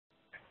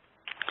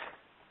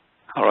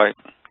All right.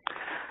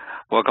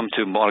 Welcome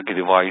to Molecular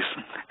Device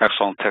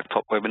Axon Tech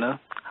Talk webinar.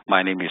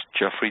 My name is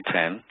Jeffrey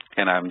Tan,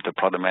 and I'm the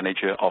product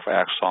manager of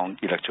Axon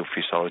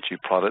Electrophysiology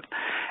product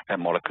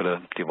and molecular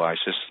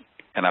devices,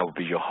 and I will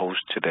be your host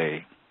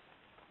today.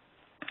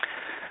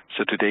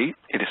 So today,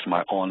 it is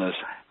my honor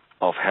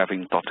of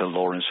having Dr.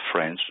 Lawrence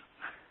French,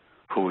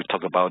 who will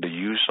talk about the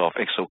use of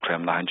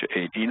Axoclamp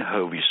 908 in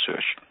her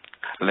research.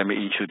 Let me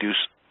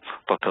introduce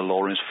Dr.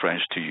 Lawrence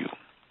French to you.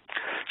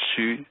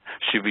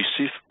 She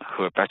received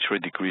her bachelor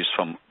degrees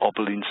from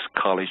Oberlin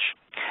College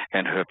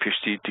and her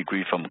PhD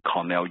degree from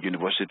Cornell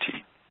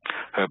University.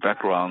 Her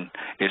background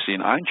is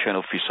in ion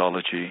channel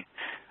physiology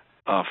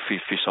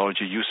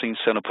using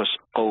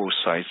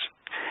Xenopus-20140506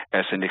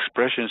 as an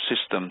expression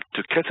system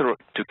to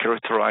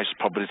characterize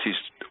properties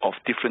of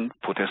different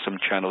potassium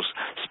channels,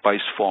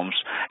 splice forms,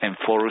 and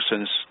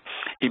fluorescence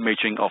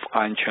imaging of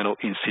ion channel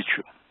in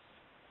situ.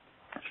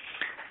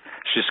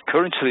 She's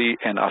currently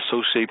an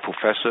associate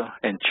professor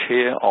and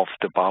chair of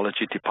the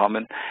biology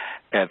department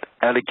at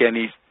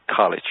Allegheny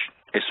College,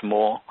 a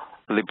small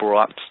liberal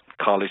arts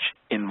college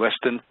in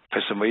western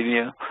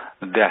Pennsylvania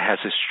that has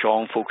a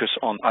strong focus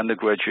on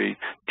undergraduate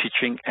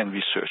teaching and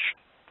research.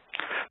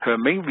 Her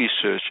main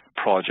research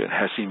project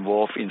has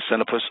involved in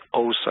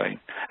Xenopus-20140506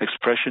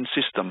 expression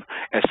system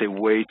as a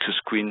way to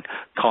screen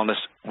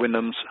corneous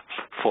venoms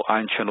for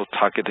ion channel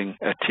targeting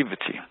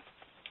activity.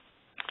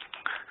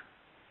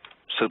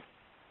 So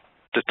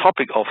the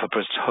topic of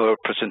her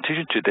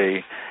presentation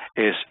today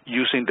is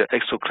using the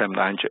Axoclamp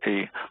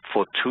 908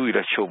 for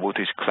 2-electrode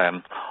voltage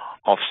clamp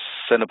of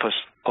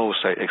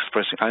Xenopus-20140506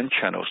 expressing ion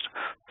channels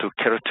to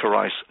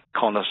characterize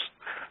corneous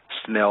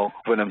snail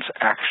venom's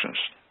actions.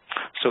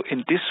 So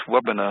in this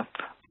webinar,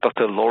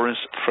 Dr.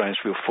 Lawrence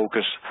French will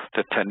focus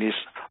the techniques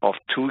of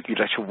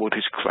 2-electrode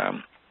voltage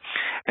clamp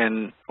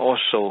and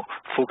also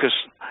focus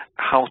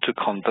how to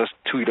conduct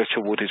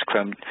 2-electrode voltage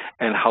clamp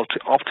and how to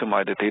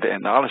optimize the data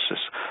analysis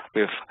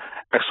with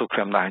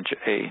Axoclamp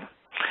 908.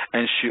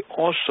 And she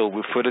also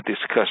will further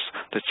discuss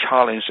the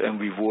challenge and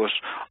rewards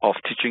of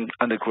teaching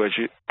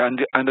undergraduate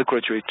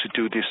to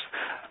do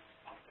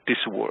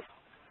this work.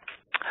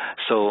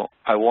 So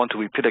I want to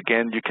repeat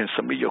again, you can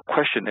submit your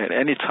question at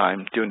any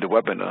time during the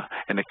webinar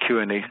in the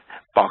Q&A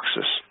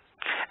boxes.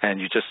 And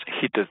you just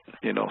hit the,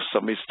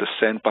 submit the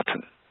send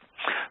button.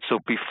 So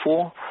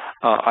before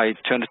I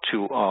turn it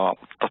to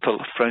Dr.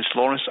 French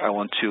Lawrence, I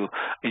want to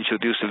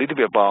introduce a little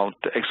bit about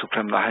the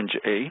Axoclamp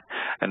 908.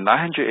 And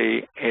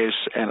 908 is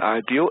an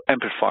ideal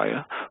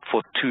amplifier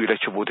for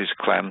 2-electrode voltage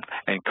clamp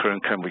and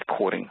current clamp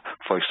recording,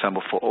 for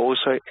example, for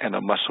oocyte and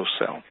a muscle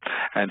cell.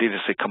 And it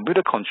is a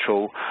computer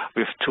control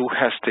with 2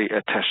 hashtag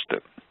attached.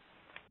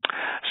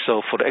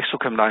 So for the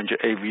Axoclamp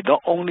 908, we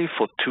not only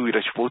for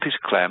 2-electrode voltage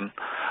clamp,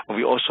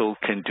 we also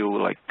can do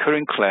like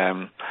current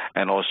clamp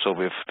and also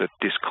with the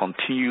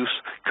discontinuous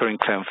current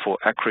clamp for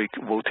accurate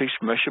voltage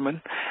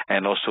measurement,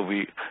 and also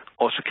we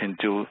also can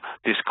do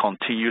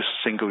discontinuous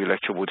single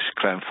electrode voltage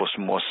clamp for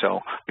small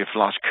cell with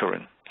large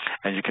current.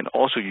 And you can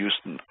also use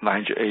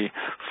 908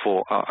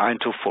 for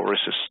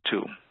iontophoresis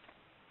too.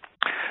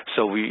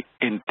 So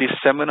in this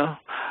seminar,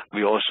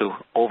 we also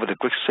offer the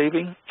quick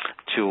saving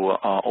to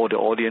all the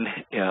audience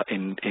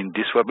in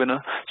this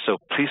webinar. So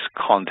please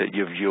contact,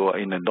 if you are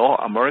in North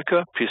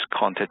America, please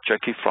contact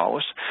Jackie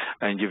Flowers.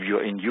 And if you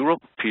are in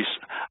Europe, please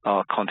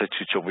contact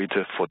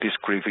Jovita for this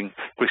quick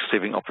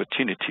saving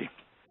opportunity.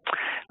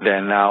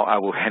 Then now I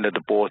will hand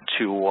the board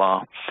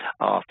to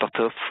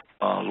Dr.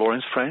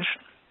 Lawrence French.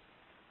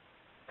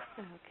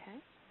 Okay.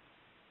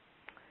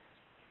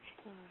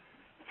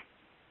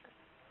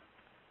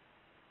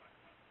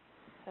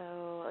 So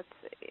let's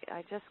see,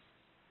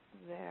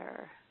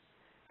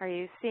 are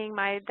you seeing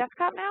my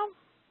desktop now?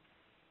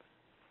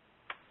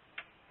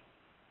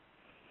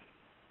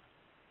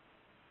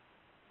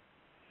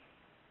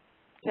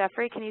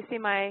 Jeffrey, can you see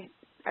are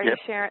you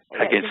sharing?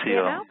 I can see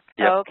it now?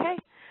 Yep. Okay.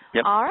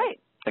 Yep. All right.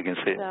 I can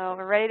see it. So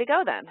we're ready to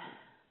go then.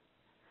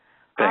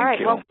 Thank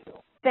you. Well,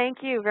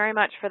 thank you very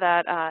much for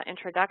that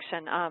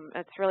introduction.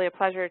 It's really a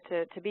pleasure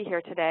to be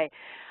here today.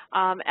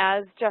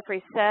 As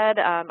Jeffrey said,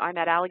 I'm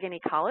at Allegheny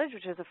College,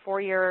 which is a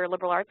 4-year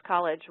liberal arts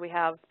college. We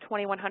have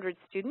 2,100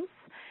 students.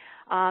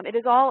 It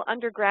is all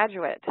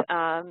undergraduate.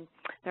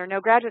 There are no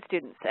graduate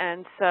students,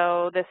 and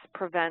so this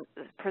presents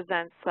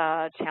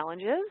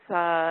challenges.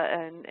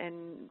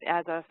 And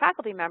as a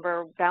faculty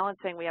member,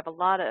 balancing, we have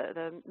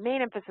the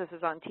main emphasis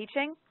is on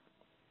teaching.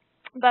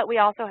 But we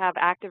also have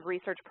active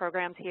research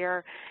programs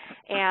here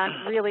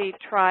and really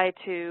try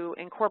to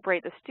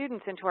incorporate the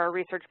students into our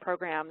research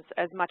programs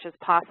as much as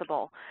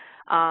possible,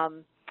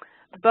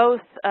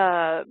 both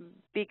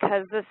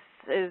because this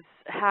is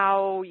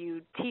how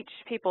you teach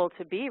people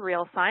to be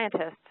real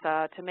scientists,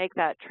 to make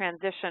that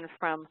transition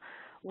from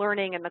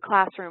learning in the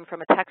classroom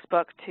from a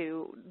textbook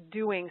to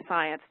doing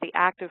science, the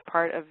active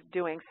part of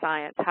doing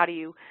science. How do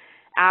you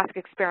ask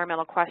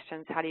experimental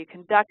questions? How do you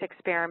conduct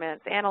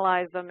experiments,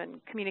 analyze them,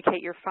 and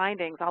communicate your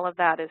findings? All of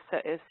that is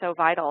so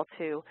vital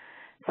to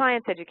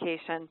science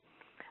education.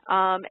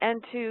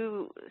 And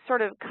to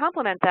sort of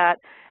complement that,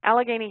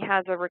 Allegheny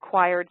has a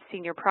required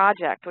senior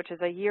project, which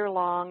is a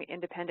year-long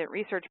independent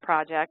research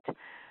project,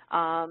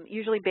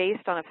 usually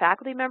based on a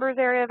faculty member's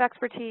area of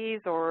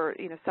expertise or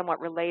somewhat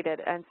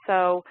related. And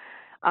so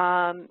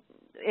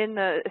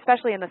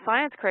especially in the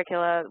science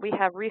curricula, we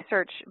have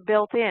research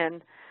built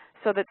in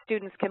so that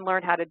students can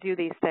learn how to do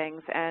these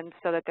things and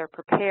so that they're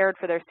prepared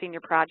for their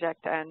senior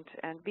project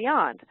and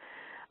beyond.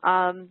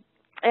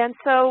 And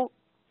so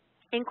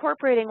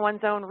incorporating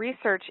one's own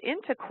research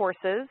into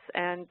courses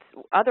and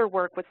other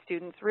work with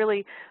students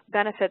really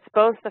benefits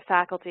both the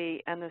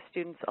faculty and the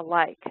students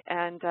alike.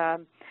 And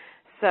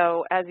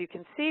so as you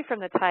can see from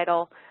the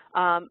title,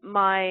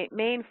 my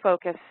main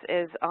focus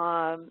is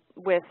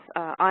with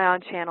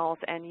ion channels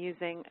and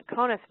using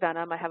conus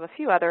venom. I have a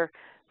few other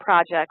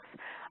projects.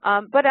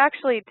 But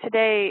actually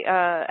today,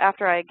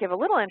 after I give a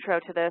little intro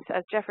to this,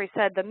 as Jeffrey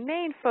said, the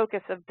main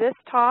focus of this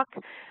talk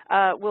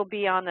will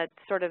be on the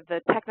sort of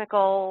the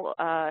technical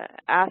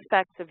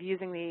aspects of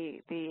using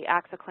the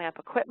Axoclamp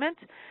equipment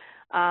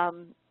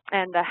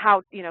and the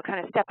how, kind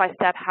of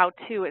step-by-step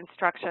how-to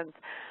instructions.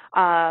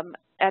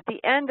 At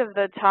the end of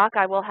the talk,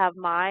 I will have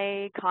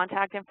my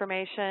contact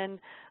information.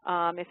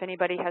 If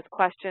anybody has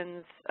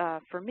questions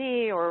for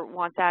me or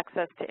wants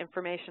access to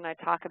information I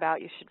talk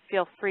about, you should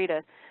feel free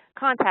to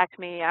contact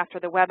me after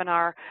the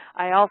webinar.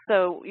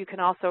 You can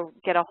also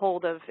get a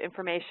hold of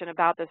information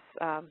about this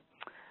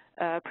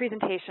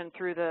presentation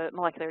through the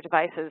Molecular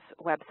Devices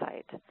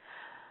website.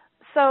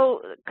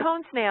 So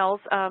cone snails,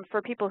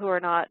 for people who are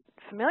not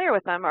familiar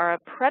with them, are a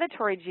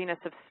predatory genus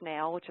of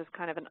snail, which is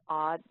kind of an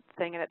odd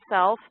thing in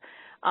itself.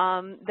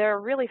 They're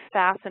really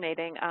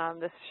fascinating.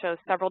 This shows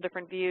several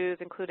different views,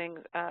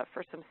 including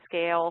for some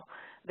scale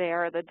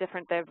there. They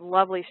have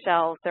lovely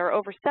shells. There are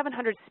over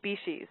 700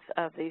 species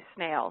of these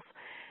snails.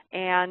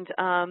 And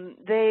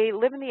they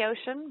live in the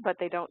ocean, but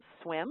they don't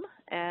swim,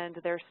 and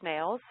they're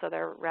snails, so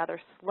they're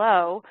rather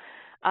slow.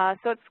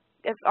 So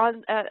at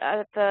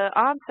the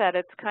onset,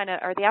 it's kind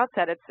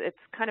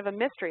of a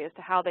mystery as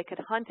to how they could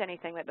hunt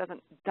anything that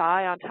doesn't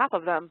die on top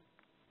of them.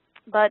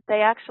 But they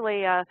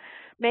actually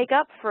make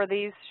up for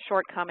these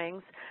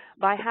shortcomings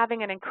by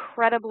having an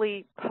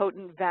incredibly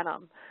potent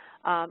venom.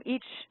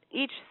 Each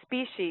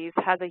species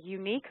has a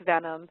unique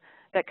venom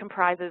that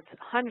comprises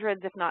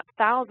hundreds, if not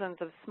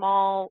thousands, of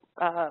small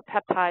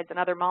peptides and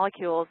other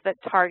molecules that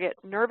target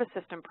nervous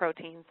system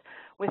proteins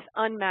with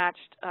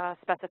unmatched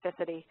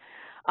specificity.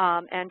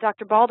 And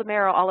Dr.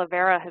 Baldomero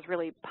Oliveira has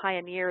really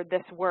pioneered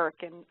this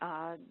work in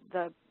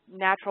the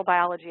natural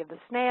biology of the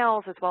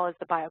snails, as well as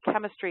the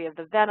biochemistry of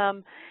the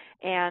venom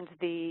and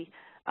the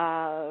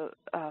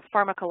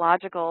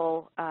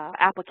pharmacological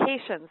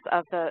applications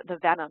of the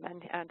venom,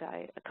 and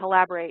I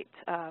collaborate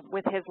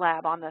with his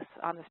lab on this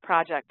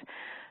project.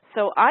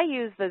 So I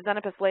use the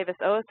Xenopus laevis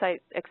oocyte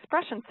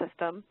expression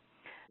system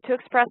to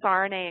express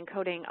RNA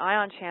encoding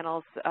ion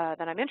channels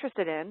that I'm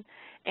interested in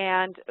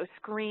and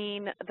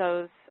screen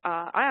those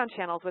ion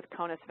channels with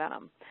conus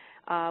venom.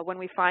 When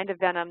we find a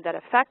venom that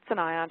affects an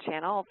ion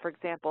channel, for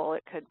example,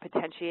 it could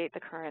potentiate the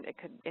current, it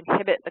could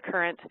inhibit the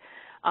current.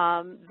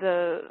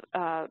 The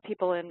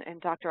people in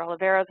Dr.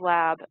 Oliveira's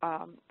lab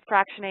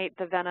fractionate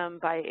the venom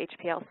by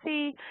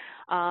HPLC,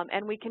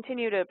 and we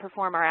continue to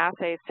perform our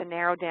assays to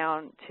narrow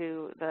down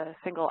to the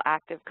single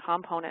active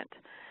component.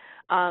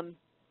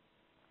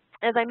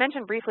 As I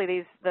mentioned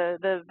briefly,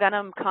 the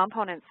venom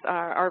components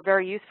are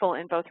very useful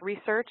in both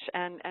research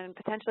and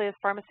potentially as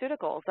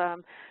pharmaceuticals.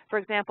 For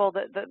example,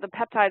 the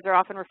peptides are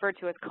often referred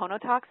to as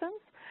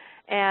conotoxins,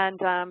 and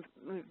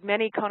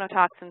many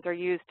conotoxins are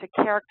used to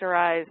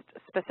characterize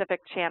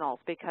specific channels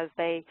because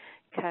they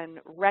can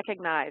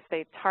recognize,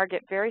 they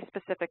target very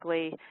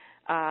specifically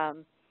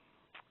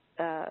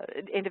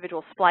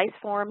individual splice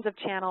forms of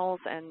channels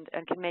and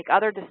can make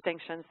other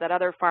distinctions that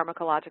other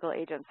pharmacological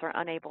agents are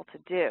unable to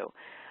do.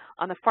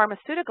 On the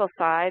pharmaceutical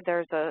side,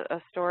 there's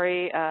a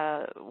story,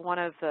 one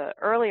of the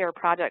earlier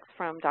projects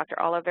from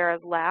Dr.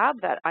 Oliveira's lab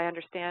that I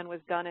understand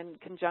was done in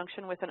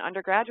conjunction with an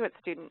undergraduate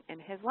student in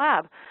his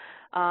lab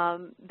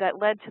that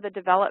led to the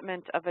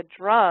development of a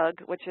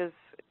drug which is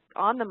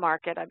on the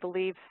market, I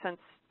believe, since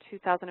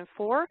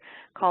 2004,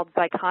 called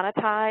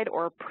ziconotide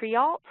or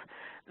Prialt.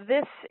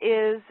 This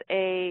is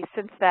a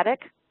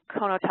synthetic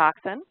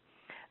conotoxin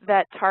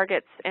that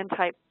targets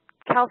N-type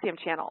calcium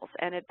channels,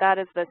 and that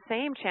is the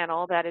same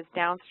channel that is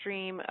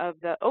downstream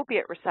of the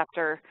opiate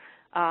receptor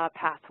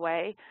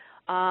pathway.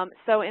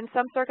 So in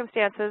some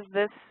circumstances,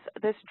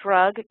 this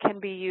drug can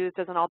be used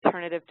as an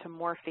alternative to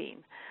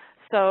morphine.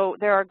 So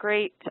there are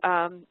great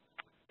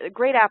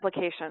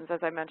applications,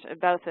 as I mentioned,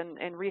 both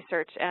in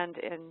research and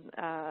in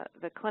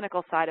the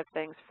clinical side of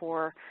things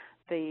for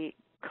the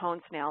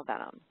cone snail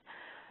venom.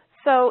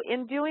 So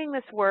in doing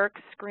this work,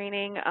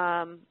 screening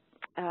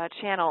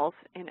channels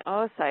in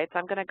oocytes,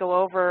 I'm going to go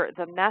over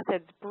the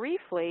methods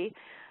briefly.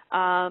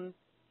 The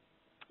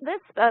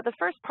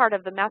first part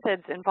of the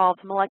methods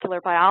involves molecular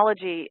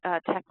biology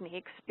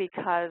techniques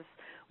because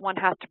one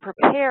has to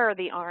prepare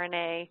the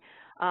RNA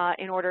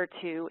in order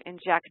to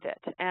inject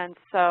it. And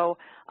so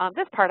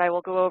this part I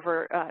will go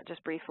over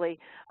just briefly.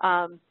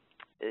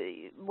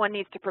 one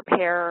needs to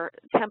prepare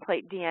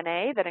template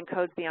DNA that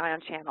encodes the ion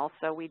channel.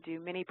 So we do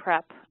mini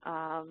preps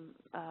of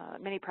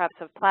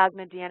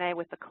plasmid DNA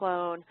with the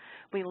clone.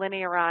 We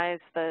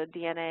linearize the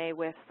DNA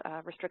with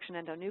restriction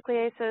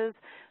endonucleases,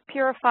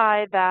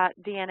 purify that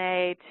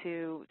DNA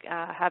to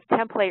have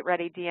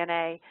template-ready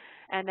DNA,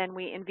 and then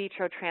we in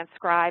vitro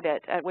transcribe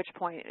it, at which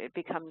point it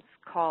becomes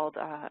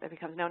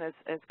known as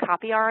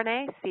copy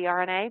RNA,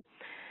 cRNA.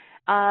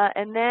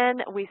 And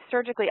then we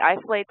surgically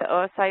isolate the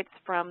oocytes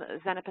from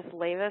Xenopus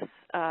laevis,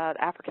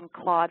 African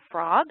clawed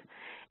frog.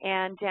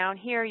 And down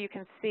here you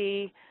can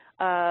see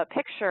a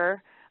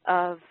picture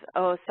of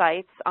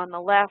oocytes. On the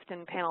left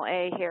in panel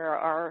A here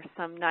are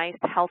some nice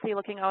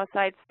healthy-looking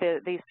oocytes.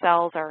 These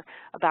cells are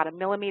about 1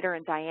 millimeter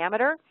in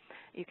diameter.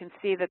 You can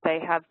see that they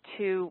have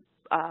two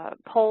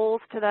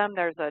poles to them.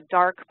 There's a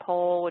dark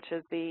pole, which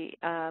is the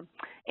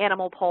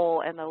animal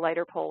pole, and the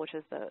lighter pole, which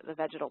is the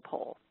vegetal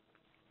pole.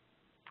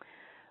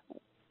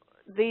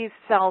 These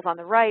cells on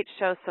the right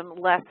show some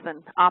less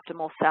than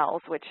optimal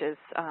cells, which is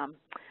a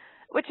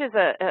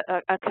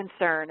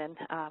concern, and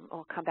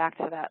we'll come back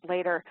to that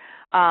later.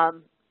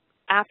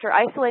 After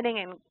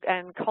isolating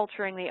and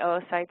culturing the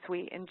oocytes,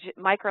 we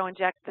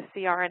microinject the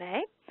cRNA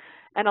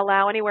and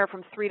allow anywhere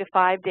from 3 to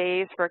 5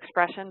 days for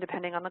expression,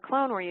 depending on the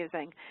clone we're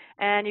using.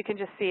 And you can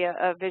just see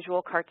a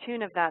visual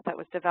cartoon of that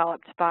was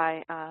developed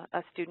by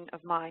a student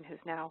of mine who's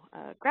now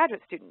a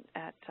graduate student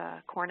at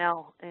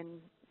Cornell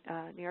in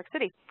New York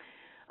City.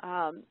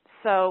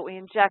 So we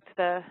inject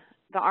the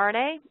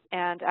RNA,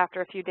 and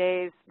after a few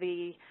days,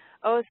 the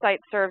oocyte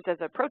serves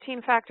as a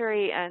protein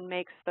factory and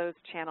makes those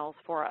channels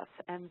for us.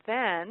 And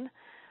then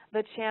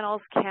the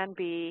channels can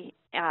be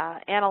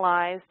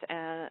analyzed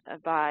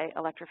by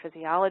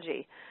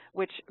electrophysiology,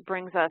 which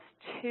brings us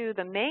to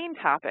the main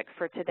topic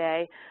for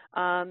today,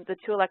 the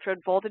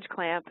two-electrode voltage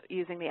clamp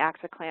using the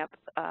Axoclamp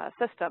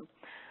system.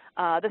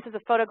 This is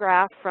a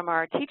photograph from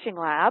our teaching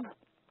lab.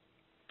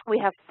 We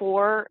have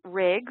 4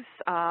 rigs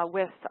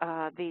with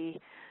the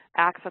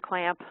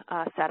Axoclamp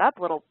setup,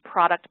 little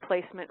product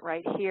placement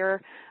right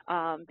here,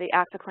 the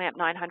Axoclamp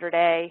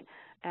 900A,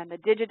 and the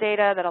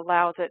digidata that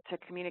allows it to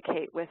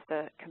communicate with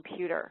the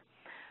computer.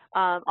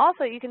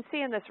 Also, you can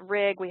see in this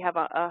rig we have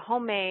a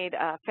homemade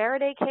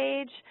Faraday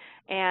cage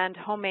and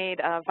homemade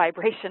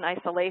vibration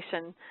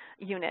isolation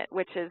unit,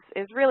 which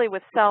is really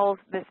with cells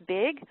this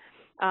big.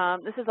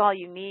 This is all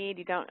you need.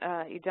 You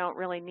don't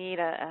really need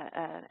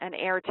an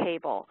air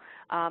table.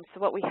 So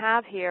what we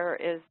have here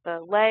is the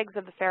legs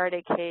of the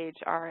Faraday cage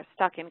are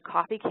stuck in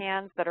coffee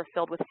cans that are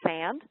filled with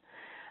sand,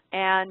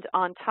 and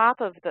on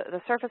top of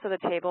the surface of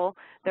the table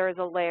there is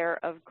a layer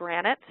of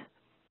granite,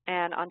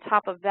 and on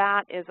top of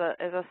that is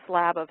a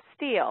slab of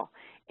steel.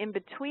 In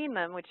between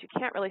them, which you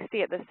can't really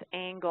see at this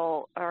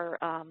angle, are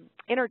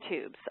inner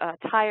tubes,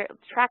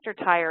 tractor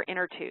tire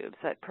inner tubes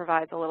that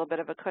provides a little bit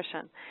of a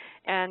cushion.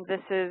 And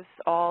this is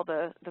all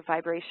the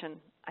vibration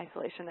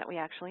isolation that we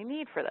actually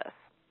need for this.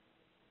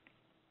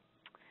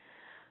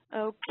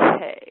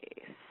 Okay,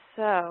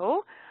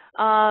 so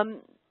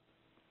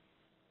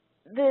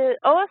the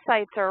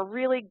oocytes are a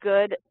really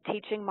good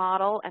teaching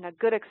model and a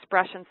good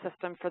expression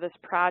system for this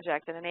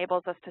project. It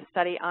enables us to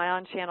study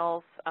ion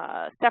channels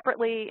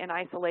separately in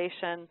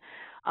isolation,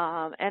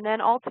 and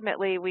then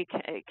ultimately we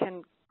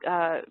can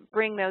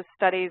bring those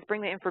studies,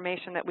 bring the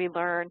information that we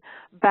learn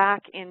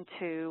back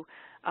into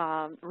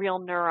real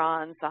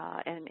neurons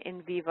and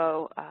in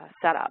vivo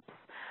setups.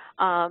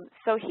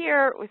 So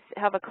here we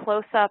have a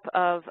close-up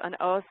of an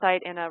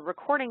oocyte in a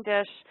recording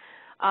dish.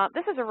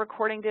 This is a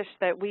recording dish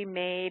that we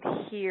made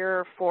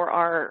here for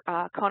our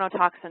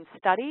conotoxin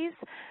studies.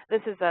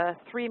 This is a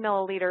 3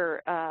 milliliter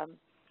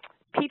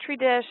Petri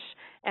dish,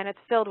 and it's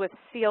filled with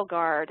seal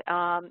guard,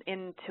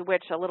 into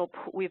which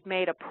we've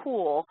made a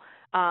pool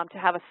to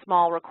have a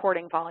small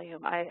recording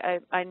volume. I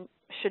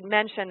should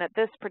mention that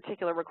this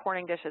particular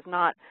recording dish is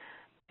not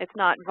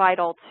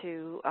vital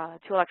to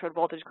two-electrode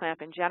voltage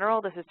clamp in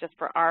general. This is just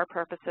for our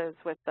purposes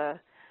with the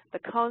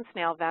cone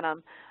snail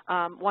venom.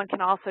 One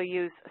can also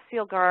use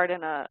seal guard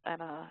in a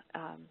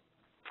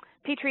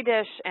Petri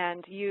dish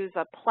and use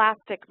a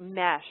plastic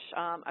mesh.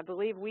 I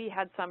believe we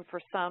had some for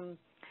some,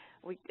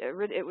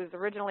 it was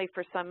originally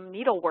for some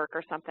needlework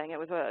or something. It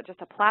was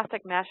just a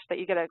plastic mesh that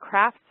you get at a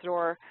craft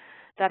store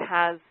that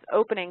has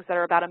openings that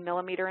are about 1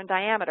 millimeter in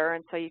diameter,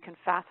 and so you can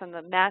fasten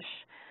the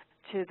mesh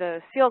to the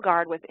seal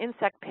guard with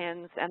insect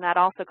pins, and that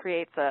also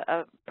creates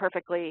a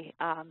perfectly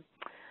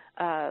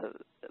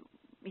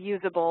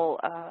usable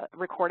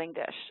recording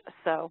dish.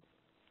 So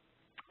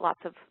lots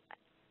of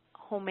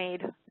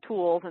homemade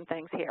tools and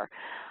things here.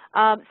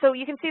 So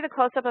you can see the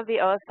close-up of the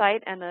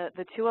oocyte and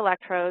the 2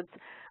 electrodes.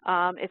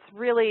 It's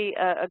really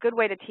a good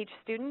way to teach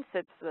students.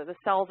 The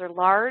cells are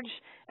large,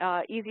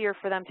 easier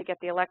for them to get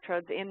the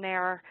electrodes in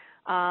there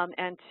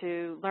and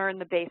to learn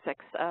the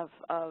basics of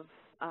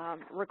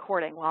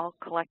recording while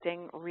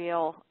collecting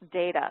real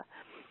data.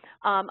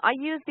 I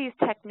use these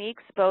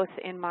techniques both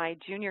in my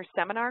junior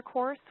seminar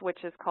course, which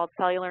is called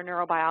Cellular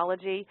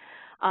Neurobiology.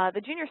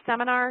 The junior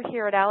seminar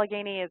here at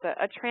Allegheny is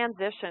a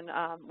transition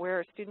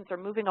where students are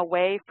moving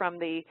away from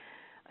the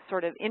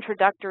sort of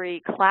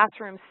introductory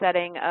classroom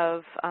setting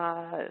of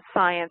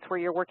science where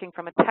you're working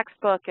from a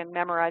textbook and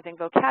memorizing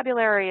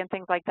vocabulary and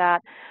things like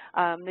that.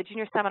 The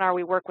junior seminar,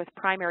 we work with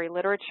primary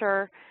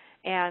literature,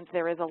 and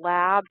there is a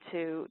lab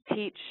to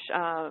teach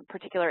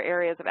particular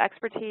areas of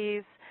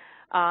expertise.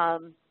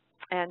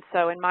 And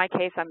so in my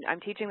case, I'm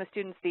teaching the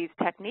students these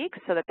techniques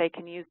so that they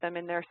can use them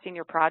in their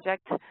senior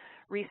project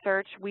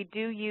research. We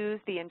do use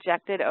the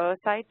injected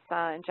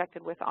oocytes,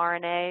 injected with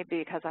RNA,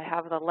 because I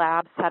have the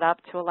lab set up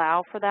to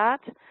allow for that.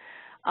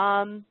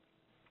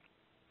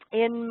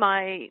 In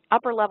my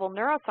upper-level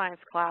neuroscience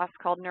class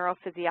called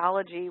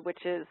Neurophysiology,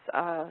 which is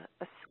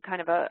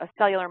kind of a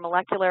cellular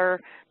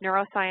molecular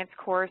neuroscience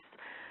course,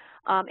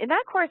 in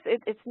that course,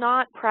 it's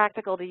not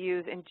practical to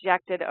use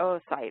injected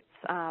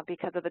oocytes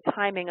because of the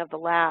timing of the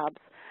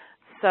labs.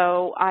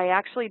 So I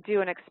actually do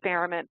an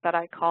experiment that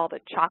I call the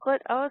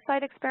chocolate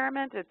oocyte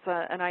experiment. It's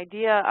an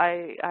idea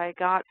I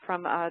got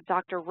from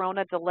Dr.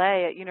 Rona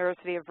DeLay at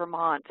University of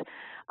Vermont.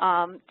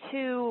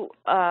 Two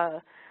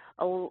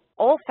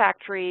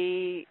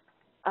olfactory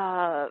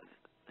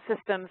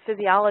system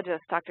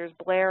physiologists, Drs.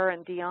 Blair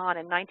and Dion,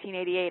 in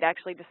 1988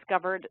 actually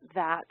discovered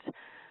that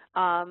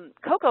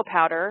cocoa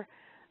powder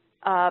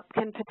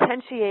can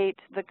potentiate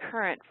the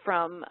current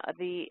from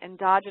the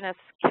endogenous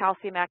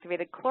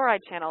calcium-activated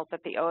chloride channels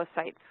that the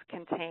oocytes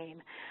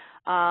contain.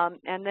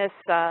 And this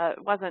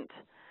wasn't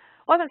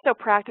so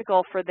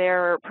practical for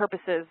their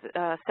purposes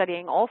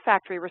studying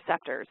olfactory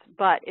receptors,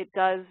 but it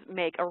does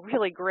make a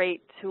really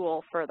great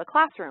tool for the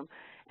classroom,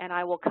 and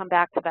I will come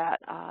back to that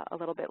a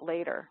little bit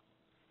later.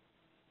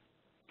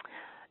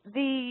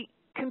 The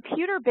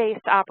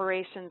computer-based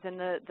operations in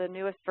the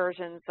newest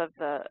versions of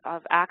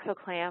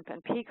Axoclamp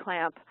and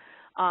P-Clamp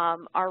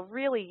are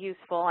really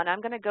useful, and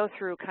I'm going to go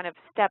through kind of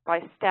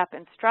step-by-step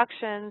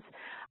instructions.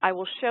 I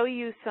will show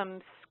you some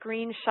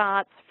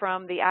screenshots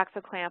from the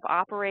Axoclamp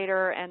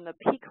operator and the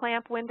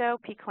P-Clamp window.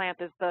 P-Clamp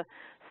is the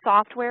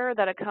software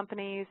that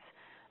accompanies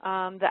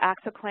the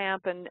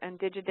Axoclamp and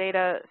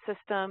Digidata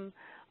system,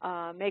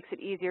 makes it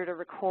easier to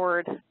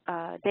record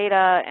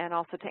data and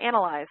also to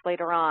analyze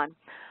later on.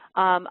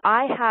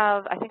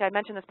 I think I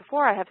mentioned this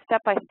before, I have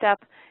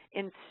step-by-step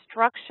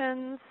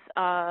instructions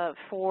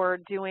for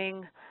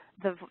doing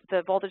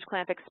the voltage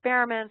clamp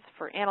experiments,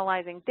 for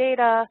analyzing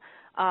data,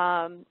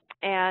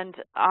 and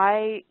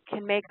I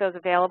can make those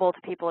available to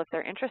people if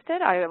they're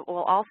interested. I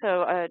will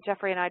also,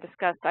 Jeffrey and I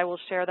discussed, I will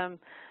share them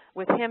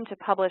with him to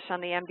publish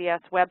on the MDS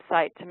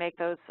website to make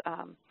those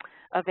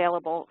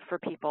available for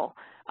people.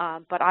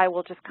 But I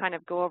will just kind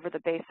of go over the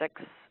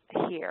basics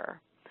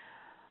here.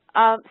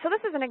 So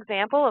this is an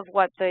example of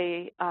what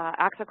the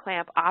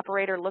Axoclamp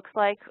operator looks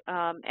like,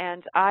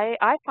 and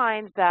I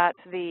find that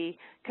the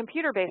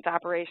computer-based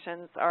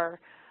operations are,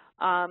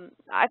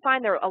 I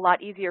find they're a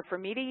lot easier for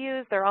me to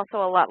use. They're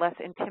also a lot less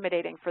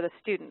intimidating for the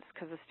students,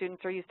 because the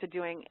students are used to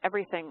doing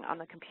everything on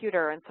the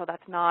computer, and so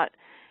that's not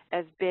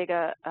as big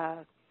a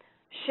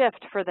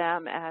shift for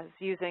them as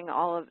using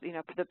all of,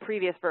 the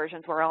previous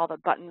versions where all the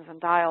buttons and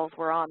dials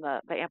were on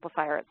the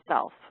amplifier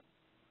itself.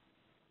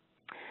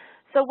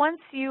 So once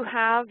you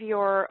have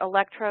your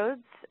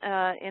electrodes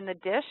in the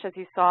dish, as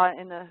you saw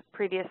in the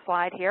previous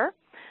slide here,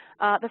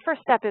 the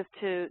first step is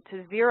to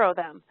zero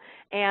them.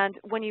 And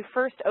when you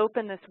first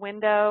open this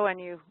window and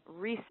you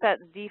reset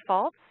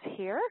defaults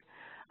here,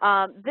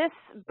 this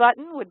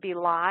button would be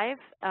live,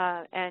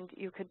 and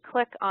you could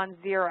click on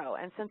 0.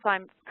 And since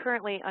I'm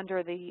currently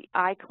under the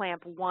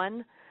iClamp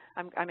 1,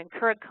 I'm in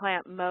current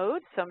clamp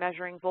mode, so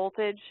measuring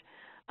voltage.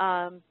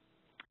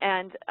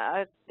 And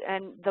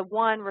the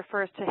 1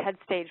 refers to head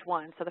stage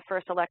 1, so the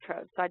first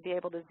electrode. So I'd be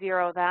able to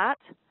zero that.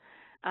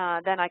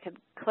 Then I could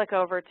click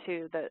over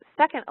to the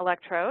second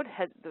electrode,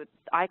 the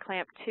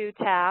iClamp 2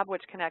 tab,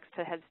 which connects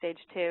to head stage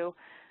 2,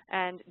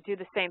 and do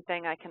the same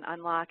thing. I can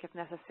unlock if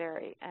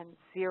necessary and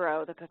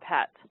zero the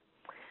pipette.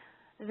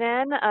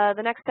 Then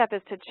the next step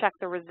is to check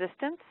the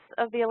resistance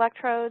of the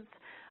electrodes.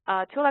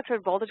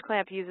 Two-electrode voltage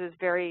clamp uses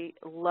very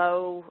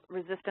low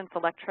resistance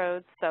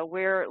electrodes, so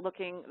we're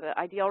looking, the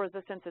ideal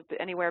resistance is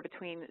anywhere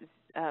between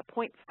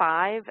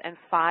 0.5 and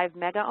 5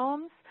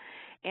 megaohms,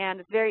 and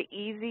it's very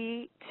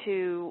easy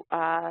to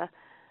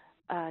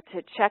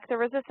check the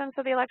resistance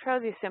of the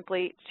electrodes. You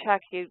simply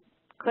you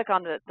click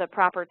on the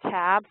proper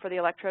tab for the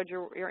electrode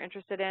you're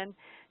interested in,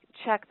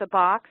 check the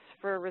box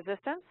for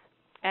resistance,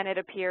 and it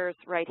appears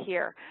right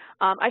here.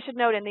 I should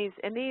note in these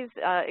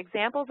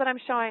examples that I'm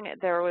showing,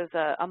 there was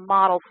a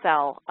model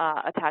cell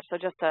attached, so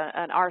just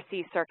an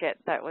RC circuit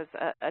that was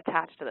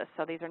attached to this.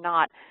 So these are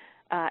not,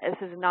 this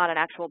is not an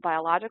actual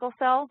biological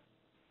cell,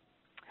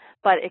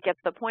 but it gets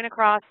the point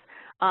across.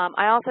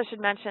 I also should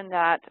mention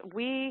that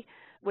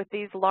with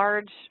these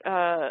large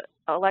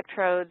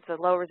electrodes, the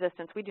low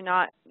resistance, we do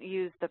not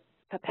use the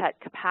pipette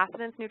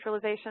capacitance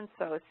neutralization.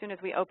 So as soon as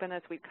we open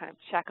this, we kind of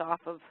check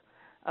off of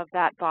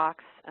that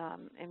box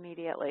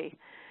immediately.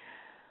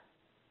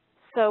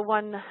 So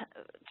one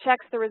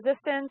checks the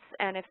resistance,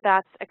 and if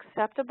that's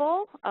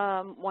acceptable,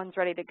 one's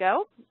ready to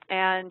go.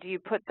 And you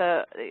put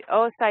the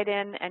oocyte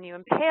in, and you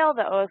impale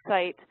the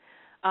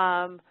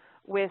oocyte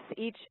with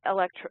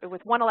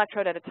one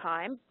electrode at a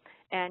time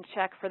and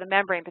check for the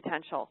membrane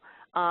potential.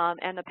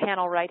 And the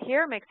panel right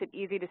here makes it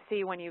easy to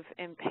see when you've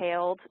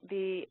impaled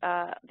the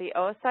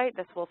oocyte.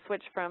 This will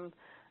switch from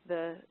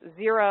the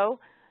 0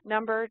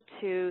 number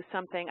to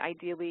something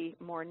ideally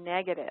more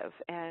negative.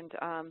 And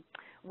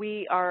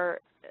we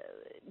are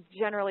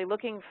generally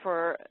looking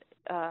for,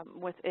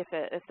 if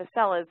the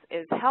cell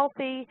is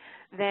healthy,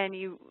 then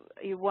you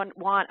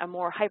want a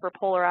more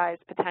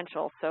hyperpolarized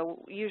potential.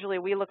 So usually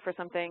we look for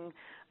something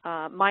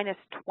minus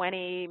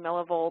 20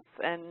 millivolts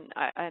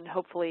and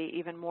hopefully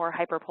even more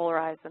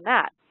hyperpolarized than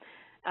that.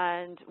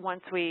 And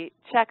once we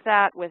check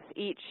that with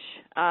each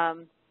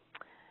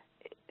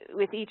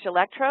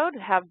electrode,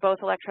 have both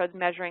electrodes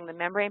measuring the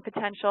membrane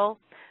potential,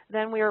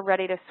 then we are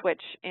ready to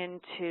switch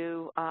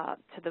into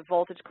to the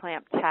voltage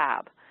clamp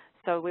tab.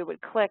 So we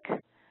would click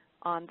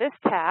on this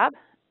tab,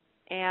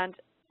 and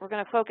we're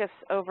going to focus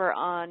over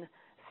on,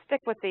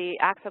 stick with the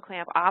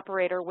Axoclamp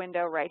operator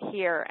window right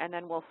here, and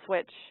then we'll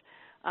switch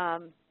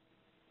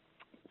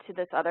to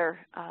this other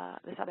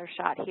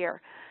shot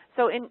here.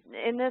 So in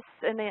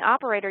the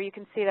operator, you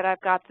can see that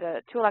I've got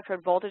the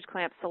 2-electrode voltage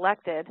clamp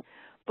selected.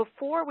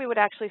 Before we would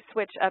actually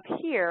switch up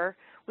here,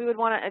 we would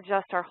want to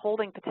adjust our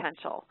holding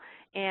potential,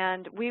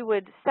 and we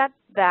would set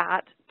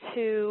that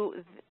to,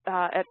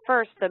 at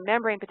first, the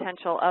membrane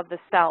potential of the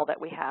cell that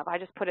we have. I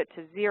just put it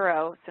to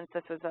 0 since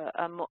this was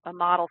a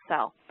model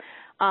cell.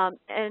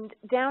 And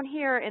down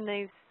here in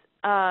this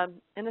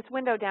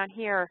window down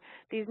here,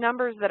 these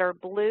numbers that are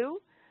blue,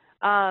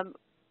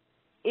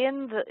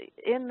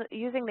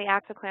 using the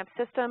Axoclamp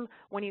system,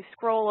 when you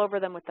scroll over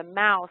them with the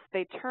mouse,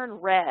 they turn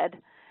red,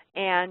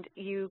 and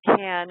you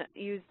can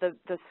use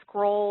the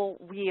scroll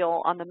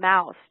wheel on the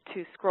mouse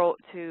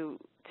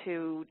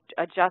to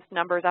adjust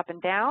numbers up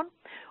and down,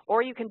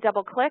 or you can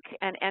double click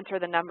and enter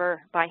the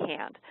number by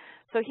hand.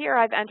 So here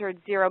I've entered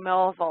 0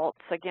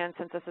 millivolts, again,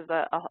 since this is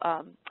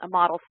a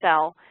model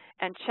cell,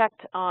 and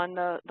checked on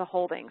the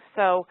holdings.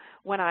 So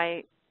when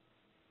I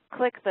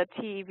click the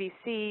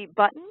TVC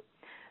button,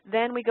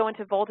 then we go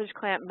into voltage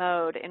clamp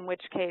mode, in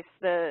which case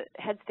the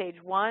head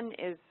stage 1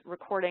 is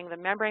recording the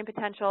membrane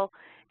potential,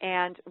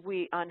 and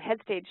on head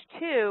stage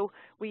 2,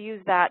 we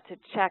use that to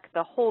check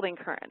the holding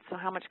current, so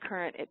how much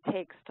current it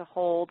takes to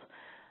hold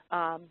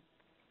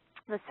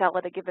the cell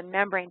at a given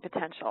membrane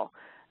potential.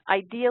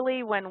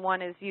 Ideally, when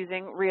one is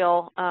using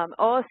real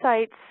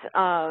oocytes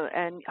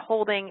and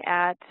holding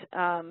at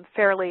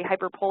fairly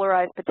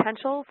hyperpolarized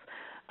potentials,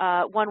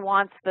 one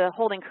wants the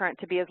holding current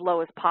to be as low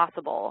as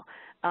possible.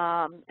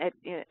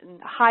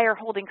 Higher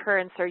holding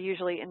currents are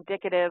usually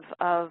indicative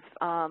of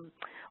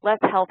less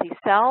healthy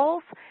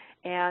cells,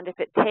 and if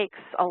it takes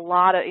a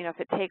lot of, if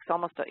it takes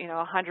almost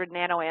 100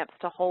 nanoamps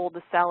to hold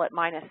the cell at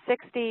minus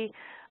 60,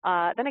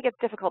 then it gets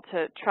difficult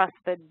to trust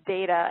the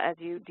data as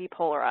you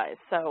depolarize.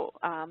 So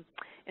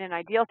in an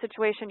ideal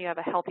situation, you have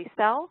a healthy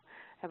cell,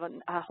 have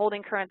a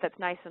holding current that's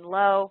nice and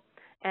low,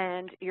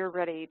 and you're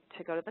ready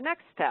to go to the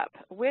next step,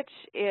 which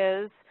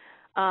is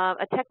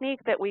a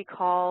technique that we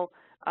call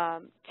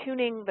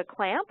tuning the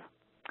clamp.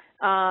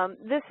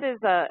 This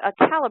is a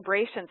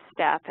calibration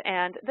step,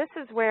 and this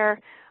is where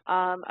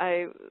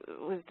I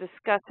was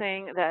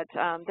discussing that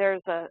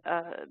there's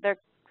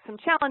some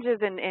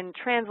challenges in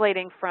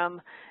translating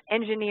from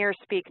engineer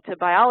speak to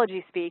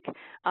biology speak.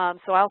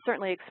 So I'll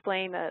certainly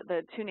explain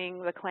the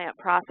tuning the clamp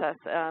process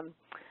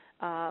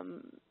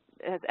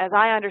as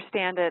I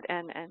understand it,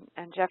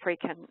 and Jeffrey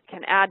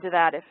can add to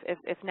that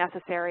if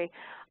necessary.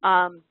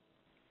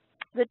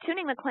 The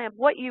tuning the clamp,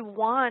 what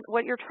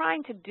you're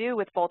trying to do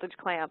with voltage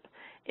clamp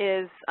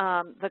is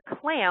the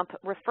clamp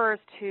refers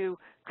to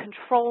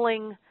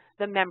controlling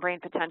the membrane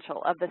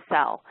potential of the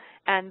cell,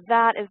 and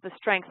that is the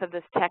strength of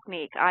this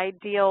technique. I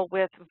deal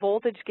with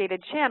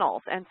voltage-gated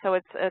channels, and so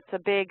it's a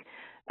big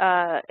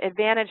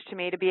advantage to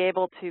me to be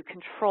able to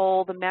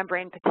control the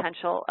membrane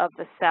potential of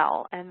the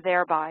cell and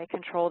thereby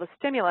control the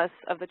stimulus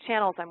of the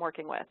channels I'm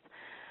working with.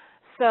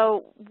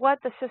 So what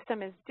the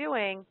system is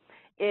doing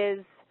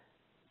is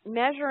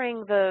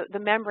measuring the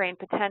membrane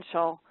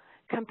potential,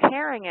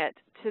 comparing it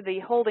to the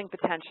holding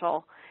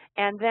potential,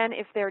 and then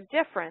if they're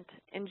different,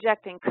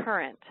 injecting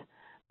current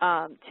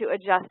to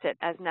adjust it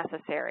as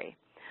necessary.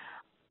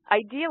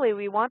 Ideally,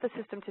 we want the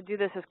system to do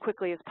this as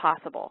quickly as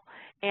possible,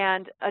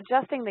 and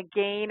adjusting the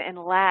gain and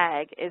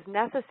lag is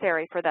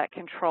necessary for that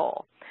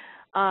control.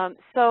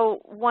 So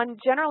one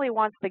generally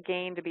wants the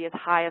gain to be as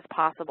high as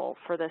possible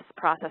for this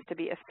process to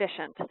be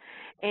efficient.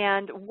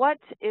 And what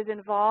is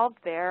involved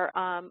there,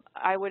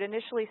 I would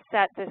initially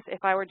set this,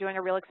 if I were doing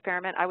a real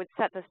experiment, I would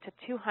set this to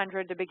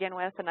 200 to begin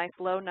with, a nice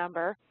low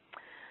number.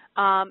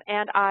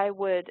 And I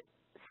would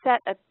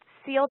set a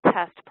seal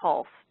test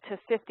pulse to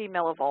 50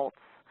 millivolts.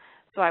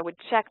 So I would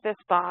check this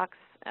box,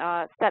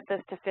 set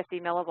this to 50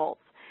 millivolts.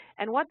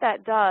 And what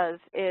that does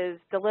is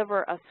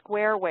deliver a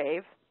square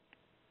wave.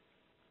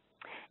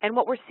 And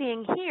what we're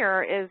seeing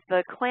here is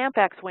the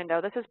ClampX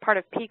window. This is part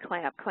of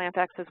pClamp.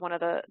 ClampX is one of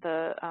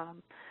the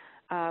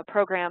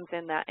programs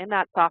in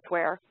that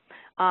software.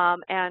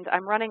 and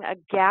I'm running a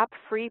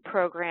gap-free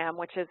program,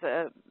 which is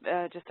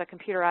just a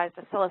computerized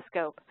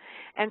oscilloscope.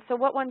 And so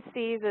what one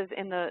sees is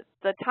in the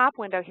top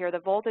window here, the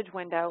voltage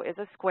window, is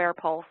a square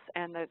pulse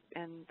and the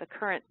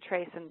current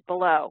trace and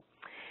below.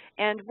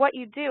 And what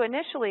you do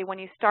initially when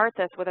you start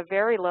this with a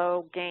very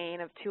low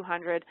gain of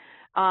 200,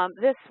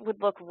 this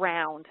would look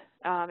round.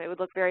 It would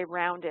look very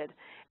rounded.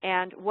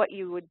 And what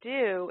you would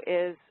do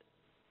is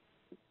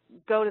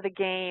go to the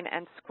gain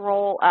and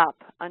scroll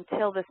up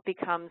until this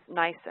becomes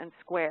nice and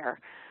square.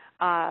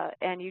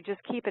 And you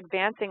just keep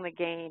advancing the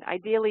gain.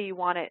 Ideally, you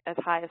want it as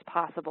high as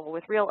possible.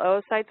 With real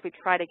oocytes, we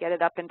try to get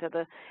it up into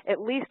the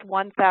at least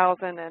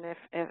 1,000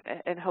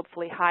 and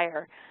hopefully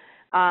higher.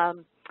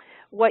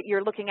 What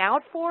you're looking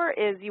out for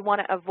is you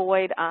want to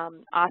avoid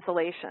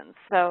oscillations.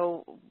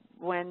 So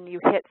when you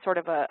hit sort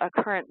of a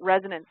current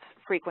resonance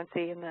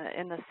frequency in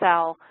the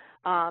cell,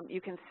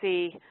 you can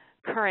see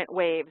current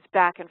waves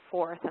back and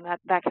forth, and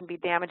that can be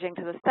damaging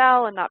to the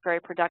cell and not very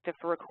productive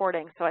for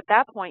recording. So at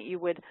that point, you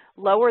would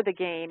lower the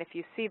gain if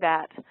you see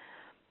that.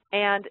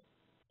 And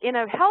in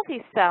a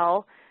healthy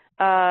cell,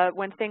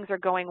 when things are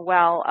going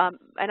well,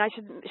 and I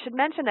should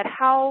mention that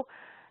how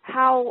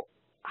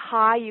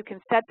high you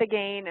can set the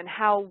gain and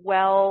how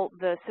well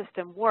the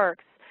system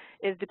works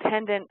is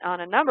dependent on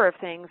a number of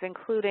things,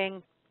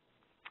 including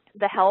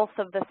the health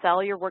of the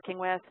cell you're working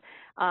with,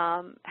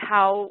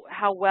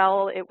 how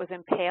well it was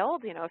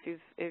impaled. You know,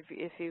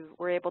 if you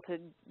were able to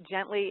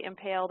gently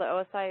impale the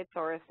oocytes,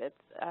 or if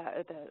it's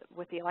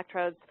with the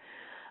electrodes,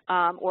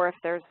 or if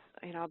there's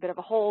a bit of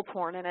a hole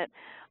torn in it.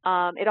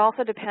 It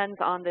also depends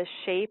on the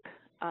shape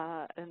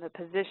and the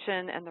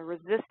position and the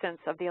resistance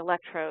of the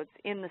electrodes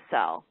in the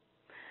cell.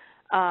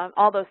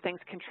 All those things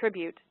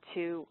contribute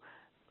to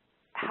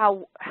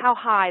how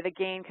high the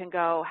gain can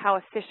go, how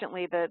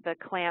efficiently the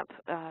clamp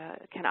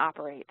can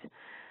operate.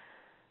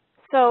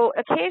 So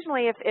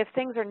occasionally, if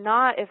things are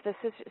not, if the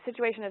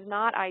situation is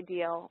not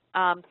ideal,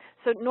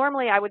 so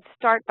normally I would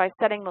start by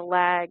setting the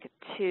lag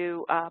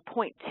to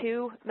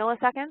 0.2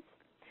 milliseconds.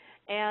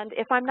 And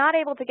if I'm not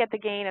able to get the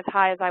gain as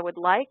high as I would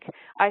like,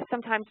 I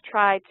sometimes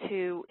try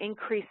to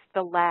increase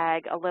the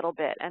lag a little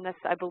bit. And this,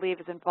 I believe,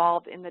 is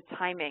involved in the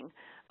timing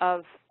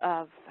of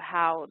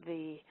how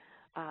the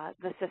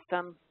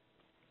system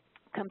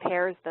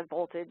compares the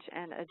voltage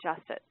and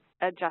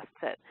adjusts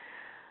it.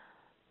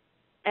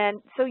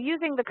 And so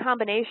using the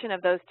combination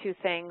of those two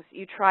things,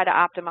 you try to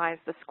optimize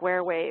the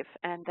square wave,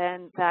 and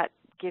then that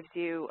gives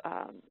you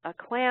a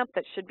clamp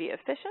that should be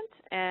efficient,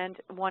 and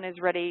one is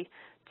ready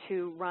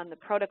to run the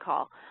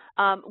protocol.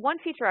 One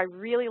feature I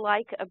really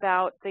like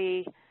about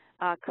the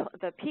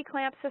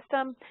P-clamp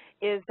system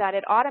is that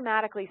it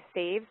automatically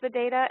saves the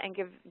data and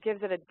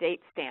gives it a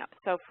date stamp.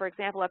 So for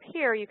example, up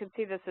here you can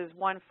see this is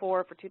 1/4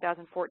 for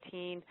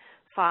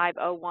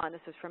 2014-501.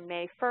 This is from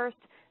May 1st,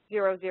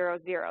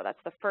 000.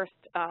 That's the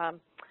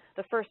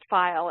first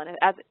file, and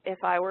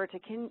if I were to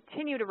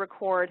continue to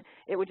record,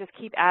 it would just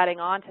keep adding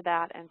on to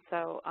that, and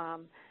so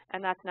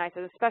and that's nice,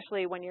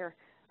 especially when you're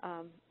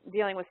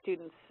dealing with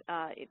students,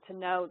 to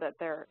know that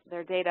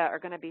their data are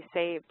going to be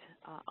saved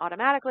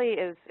automatically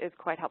is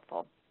quite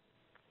helpful.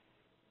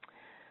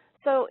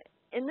 So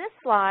in this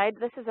slide,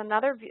 this is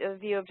another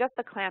view of just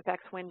the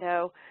ClampX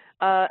window,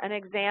 an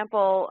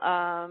example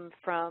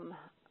from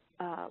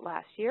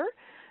last year,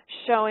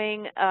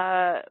 showing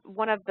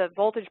one of the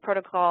voltage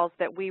protocols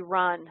that we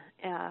run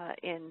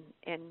in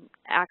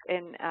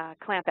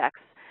ClampX.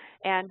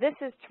 And this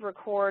is to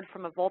record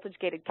from a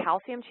voltage-gated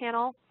calcium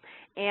channel.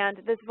 And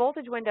this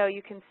voltage window,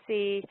 you can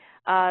see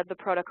the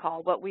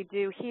protocol. What we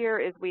do here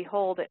is we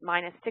hold at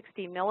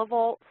 -60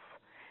 millivolts.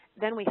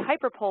 Then we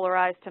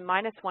hyperpolarize to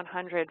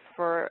 -100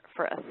 for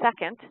a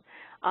second,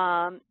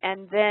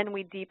 and then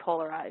we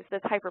depolarize.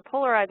 This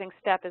hyperpolarizing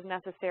step is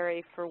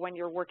necessary for when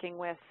you're working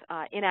with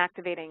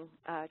inactivating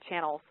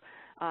channels.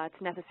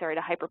 It's necessary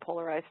to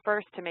hyperpolarize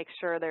first to make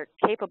sure they're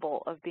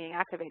capable of being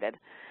activated.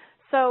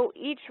 So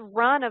each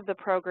run of the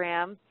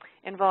program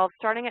involves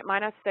starting at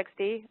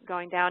 -60,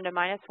 going down to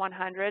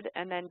 -100,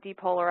 and then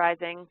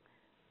depolarizing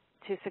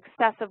to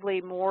successively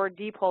more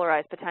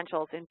depolarized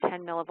potentials in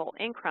 10 millivolt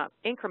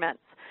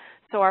increments.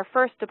 So our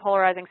first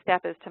depolarizing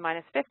step is to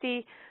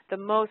 -50. The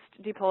most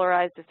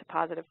depolarized is to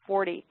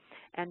 +40.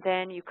 And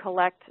then you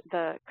collect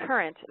the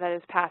current that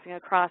is passing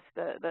across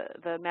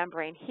the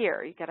membrane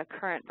here. You get a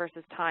current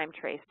versus time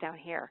trace down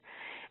here.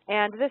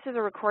 And this is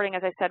a recording,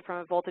 as I said, from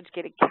a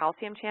voltage-gated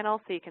calcium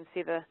channel. So you can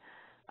see the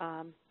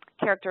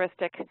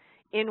characteristic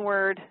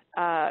inward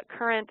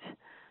current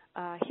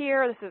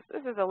here.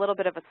 This is a little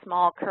bit of a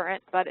small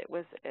current, but it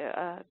was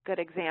a good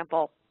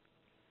example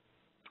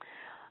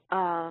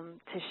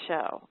to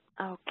show.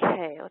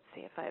 Okay, let's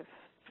see if I've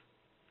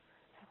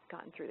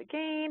gotten through the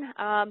gain.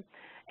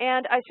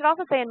 And I should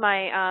also say in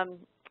my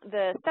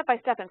the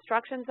step-by-step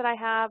instructions that I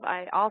have,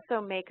 I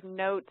also make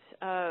note,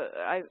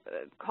 I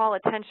call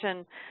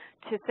attention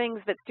to things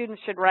that students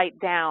should write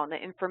down, the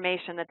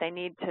information that they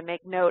need to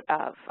make note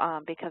of,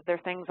 because they're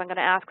things I'm going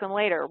to ask them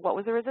later. What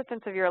was the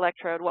resistance of your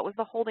electrode? What was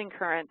the holding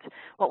current?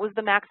 What was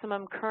the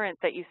maximum current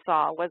that you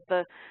saw? Was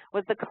the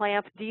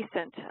clamp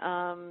decent?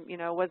 You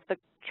know, was the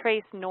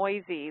trace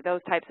noisy?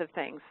 Those types of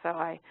things. So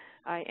I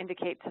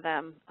indicate to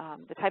them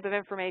the type of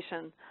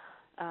information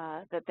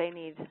that they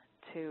need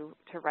to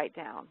write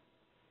down.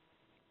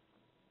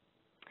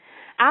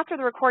 After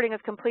the recording is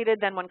completed,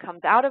 then one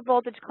comes out of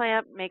voltage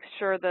clamp, makes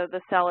sure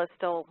the cell is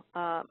still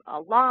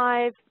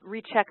alive,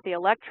 recheck the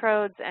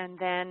electrodes, and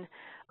then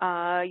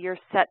you're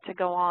set to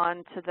go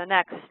on to the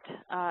next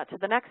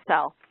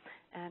cell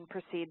and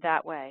proceed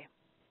that way.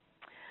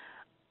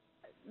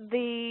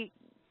 The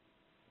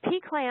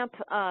P-Clamp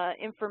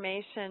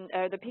information,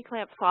 the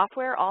P-Clamp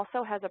software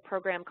also has a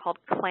program called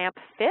Clamp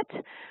Fit,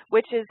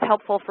 which is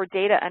helpful for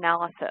data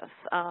analysis.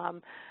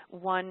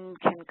 One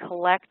can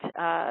collect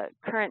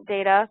current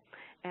data,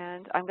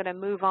 and I'm going to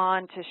move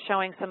on to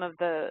showing some of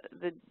the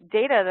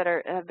data that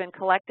have been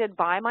collected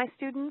by my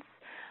students,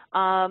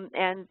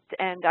 and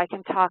I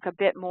can talk a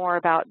bit more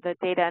about the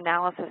data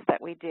analysis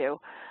that we do.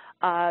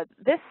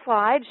 This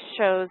slide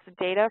shows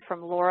data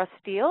from Laura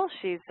Steele.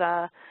 She's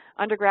an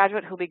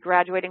undergraduate who will be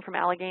graduating from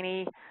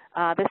Allegheny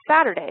this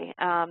Saturday,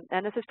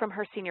 and this is from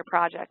her senior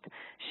project.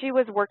 She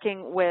was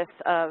working with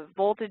a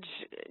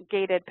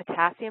voltage-gated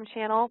potassium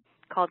channel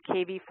called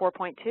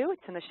KV4.2.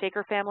 It's in the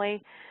Shaker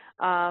family,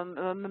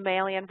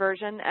 mammalian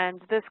version,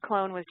 and this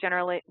clone was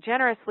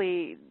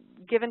generously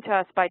given to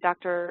us by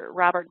Dr.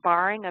 Robert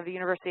Baring of the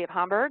University of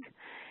Hamburg.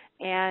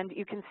 And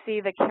you can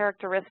see the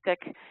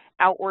characteristic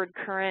outward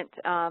current,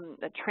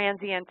 the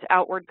transient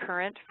outward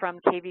current from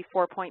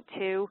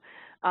KV4.2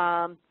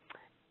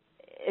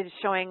 is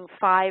showing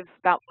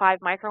about 5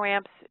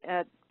 microamps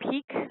at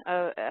peak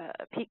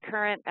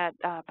current at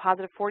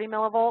positive 40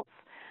 millivolts.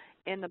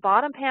 In the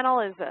bottom panel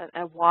is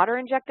a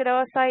water-injected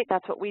oocyte.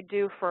 That's what we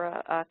do for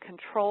a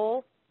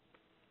control,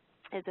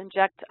 is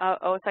inject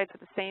oocytes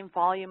with the same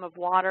volume of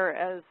water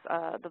as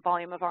the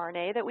volume of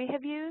RNA that we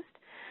have used.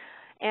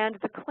 And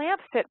the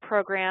Clamp Fit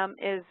program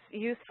is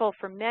useful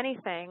for many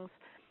things.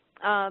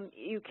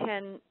 You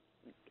can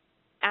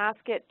ask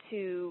it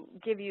to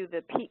give you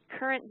the peak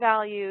current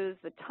values,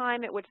 the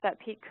time at which that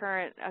peak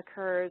current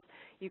occurs.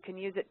 You can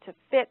use it to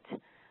fit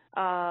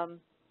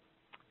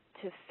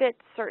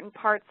certain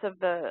parts of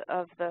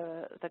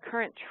the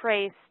current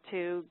trace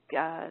to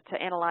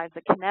analyze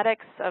the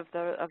kinetics of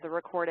the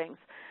recordings,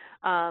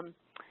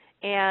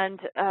 and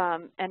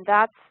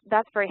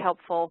that's very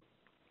helpful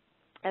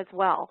as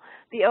well.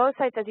 The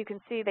oocytes, as you can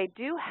see, they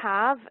do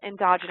have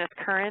endogenous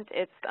current.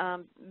 It's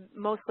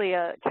mostly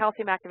a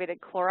calcium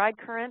activated chloride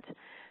current,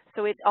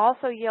 so it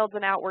also yields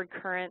an outward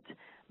current,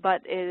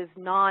 but is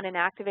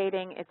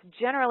non-inactivating. It's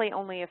generally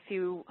only a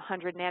few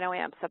hundred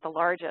nanoamps at the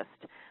largest.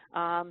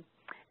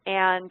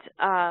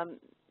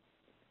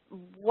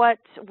 What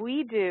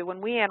we do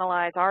when we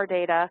analyze our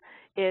data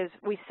is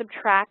we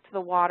subtract the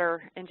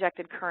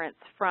water-injected currents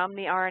from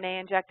the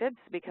RNA-injected,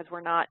 because we're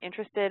not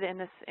interested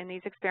in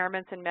these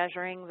experiments in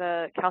measuring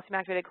the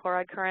calcium-activated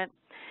chloride current.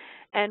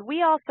 And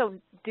we also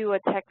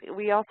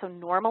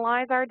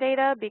normalize our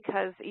data,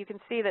 because you can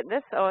see that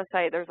this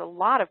oocyte, there's a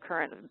lot of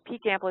current,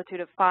 peak amplitude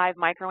of 5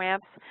 microamps,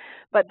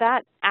 but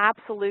that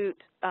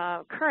absolute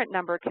current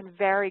number can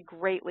vary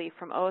greatly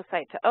from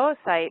oocyte to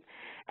oocyte,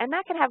 and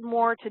that can have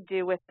more to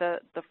do with the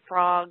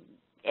frog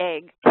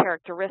egg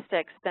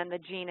characteristics than the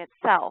gene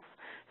itself.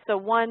 So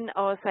one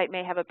oocyte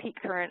may have a peak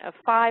current of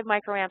 5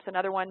 microamps,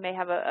 another one may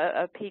have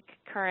a peak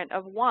current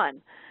of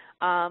 1.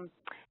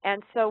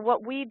 And so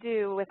what we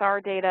do with our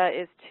data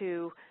is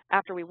to,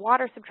 after we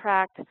water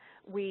subtract,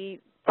 we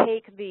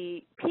take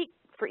the peak,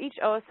 for each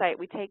oocyte,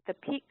 we take the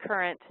peak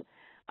current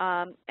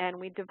and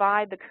we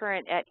divide the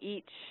current at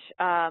each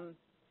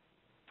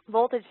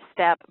voltage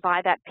step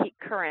by that peak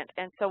current.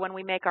 And so when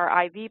we make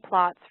our IV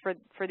plots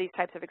for these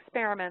types of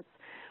experiments,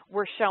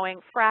 we're showing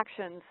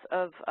fractions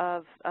of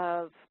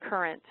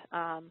current,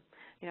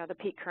 you know, the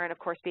peak current, of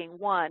course, being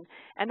 1.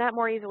 And that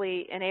more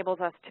easily enables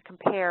us to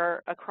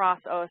compare across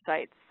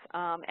oocytes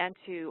and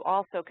to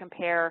also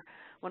compare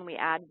when we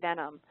add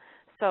venom.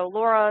 So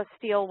Laura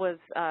Steele was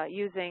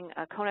using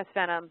a conus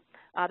venom.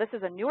 This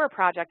is a newer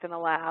project in the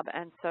lab,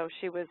 and so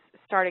she was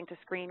starting to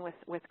screen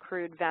with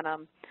crude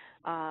venom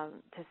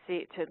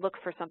to look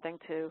for something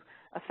to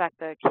affect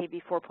the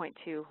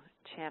KV4.2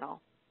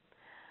 channel.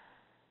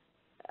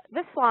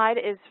 This slide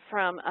is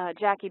from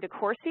Jackie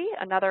DeCourcy,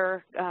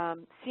 another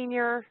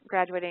senior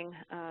graduating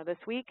this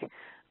week.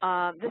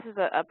 This is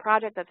a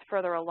project that's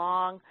further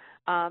along.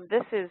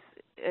 This is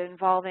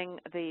involving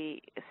the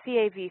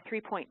CAV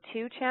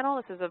 3.2 channel.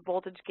 This is a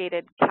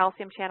voltage-gated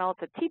calcium channel.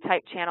 It's a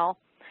T-type channel.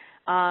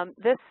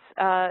 This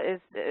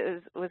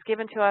was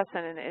given to us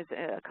and is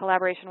a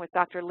collaboration with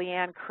Dr.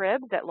 Leanne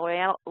Cribbs at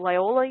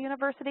Loyola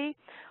University,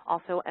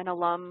 also an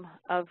alum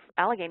of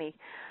Allegheny.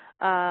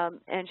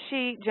 and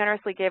she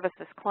generously gave us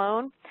this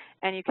clone.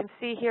 And you can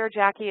see here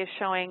Jackie is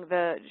showing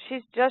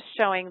she's just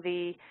showing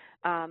the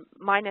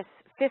minus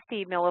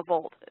 50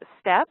 millivolt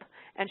step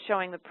and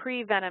showing the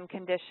pre-venom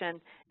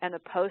condition and the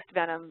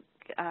post-venom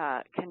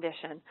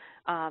condition.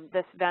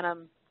 This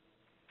venom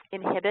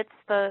inhibits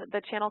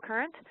the channel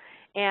current.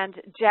 And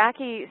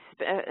Jackie,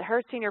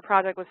 her senior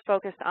project was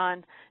focused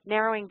on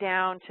narrowing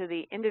down to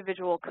the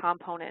individual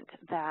component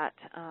that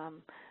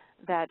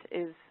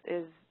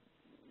is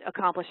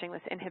accomplishing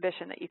this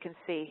inhibition that you can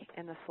see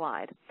in the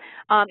slide.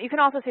 You can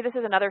also see this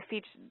is another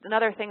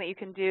thing that you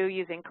can do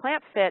using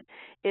ClampFit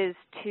is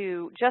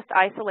to just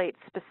isolate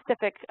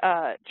specific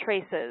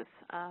traces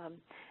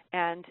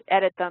and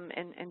edit them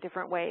in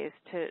different ways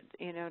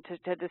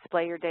to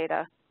display your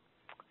data.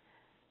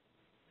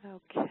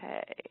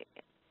 Okay.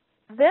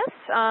 This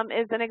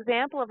is an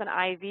example of an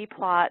IV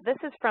plot. This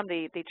is from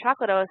the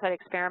chocolate oocyte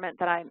experiment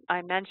that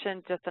I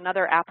mentioned, just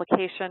another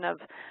application of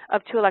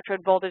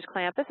two-electrode voltage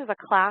clamp. This is a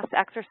class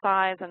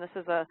exercise, and this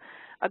is a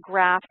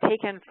graph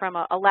taken from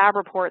a lab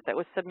report that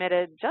was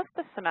submitted just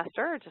this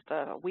semester, just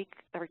a week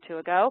or two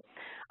ago.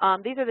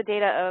 These are the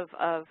data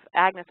of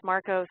Agnes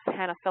Marcos,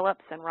 Hannah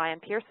Phillips, and Ryan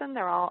Pearson.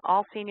 They're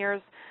all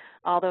seniors,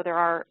 although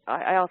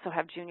I also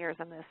have juniors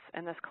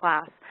in this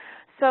class.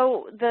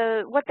 So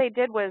what they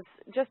did was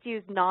just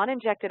use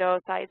non-injected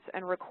oocytes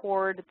and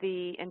record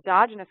the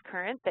endogenous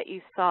current that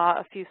you saw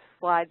a few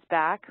slides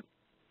back.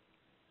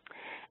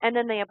 And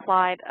then they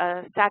applied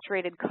a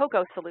saturated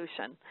cocoa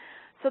solution.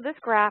 So this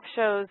graph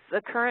shows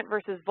the current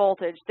versus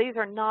voltage. These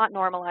are not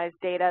normalized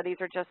data. These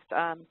are just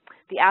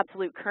the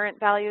absolute current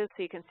values.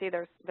 So you can see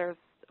there's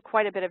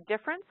quite a bit of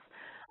difference.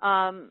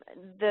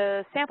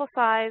 The sample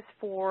size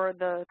for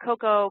the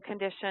cocoa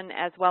condition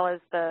as well as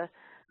the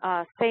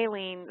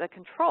saline, the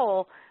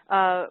control,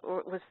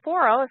 was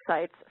 4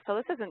 oocytes, so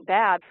this isn't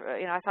bad.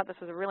 I thought this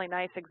was a really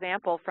nice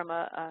example from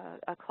a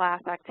class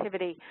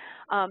activity.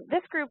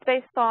 This group,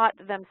 they thought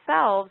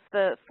themselves,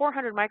 the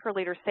 400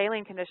 microliter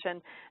saline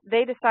condition,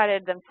 they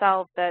decided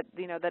themselves that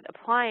that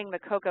applying the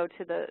cocoa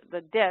to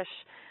the dish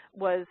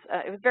was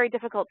it was very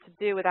difficult to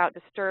do without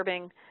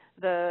disturbing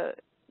the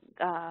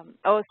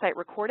oocyte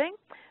recording.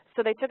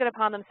 So they took it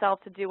upon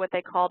themselves to do what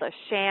they called a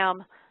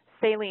sham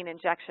saline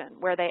injection,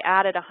 where they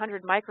added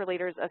 100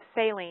 microliters of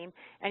saline,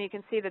 and you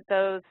can see that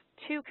those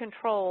two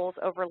controls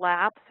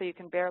overlap, so you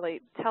can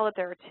barely tell that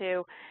there are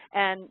two,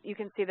 and you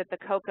can see that the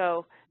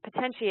cocoa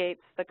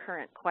potentiates the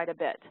current quite a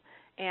bit.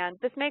 And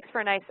this makes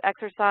for a nice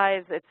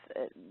exercise. It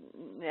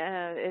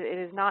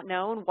is not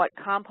known what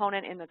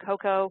component in the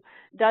cocoa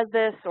does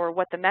this or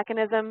what the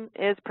mechanism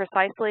is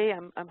precisely.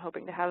 I'm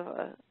hoping to have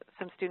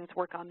some students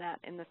work on that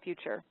in the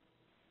future.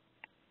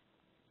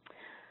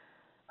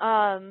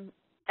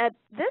 At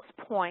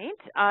this point,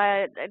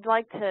 I'd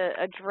like to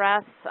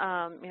address,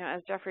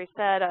 as Jeffrey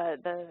said,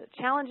 the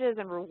challenges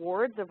and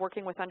rewards of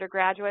working with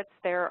undergraduates.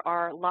 There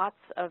are lots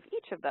of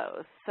each of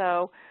those.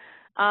 So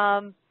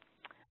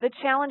the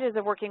challenges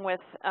of working with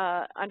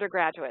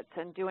undergraduates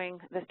and doing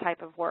this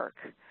type of work.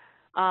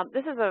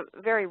 This is a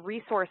very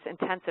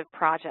resource-intensive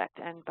project,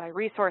 and by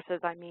resources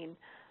I mean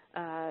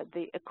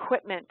the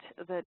equipment,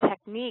 the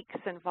techniques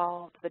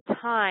involved, the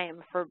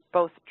time for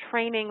both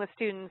training the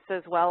students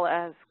as well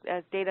as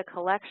data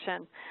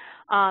collection.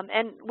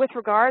 And with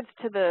regards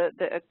to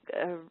the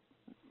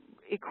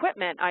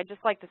equipment, I'd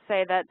just like to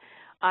say that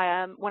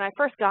when I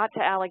first got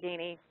to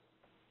Allegheny,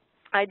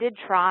 I did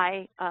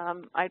try,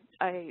 I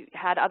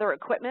had other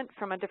equipment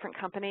from a different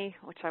company,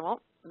 which I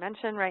won't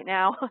mention right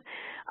now,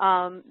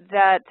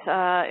 that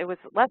it was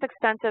less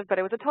expensive, but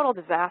it was a total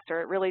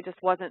disaster. It really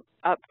just wasn't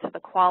up to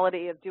the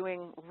quality of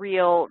doing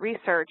real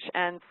research.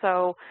 And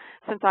so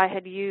since I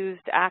had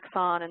used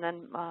Axon and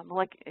then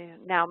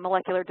now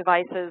Molecular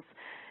Devices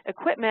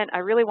equipment, I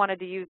really wanted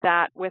to use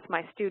that with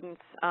my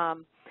students.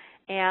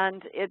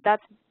 And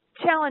that's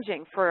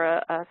challenging for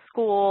a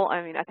school.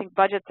 I mean, I think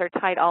budgets are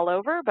tight all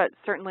over, but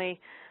certainly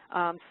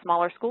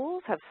smaller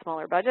schools have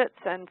smaller budgets,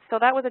 and so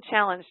that was a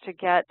challenge to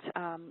get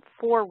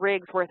 4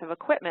 rigs worth of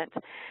equipment.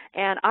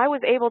 And I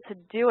was able to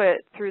do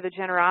it through the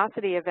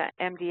generosity of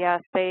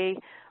MDS. They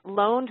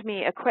loaned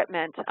me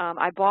equipment.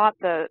 I bought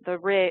the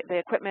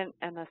equipment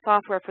and the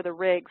software for the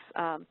rigs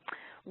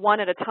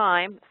one at a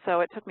time, so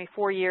it took me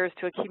 4 years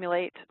to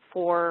accumulate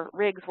 4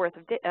 rigs worth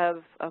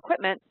of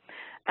equipment.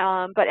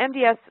 But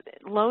MDS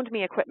loaned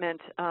me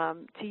equipment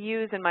to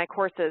use in my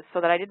courses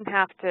so that I didn't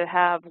have to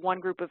have one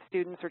group of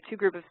students or 2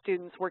 groups of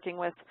students working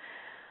with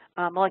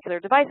molecular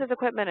devices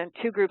equipment and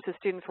 2 groups of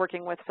students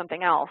working with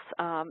something else.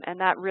 And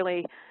that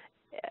really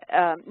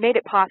made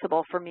it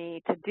possible for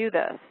me to do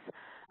this.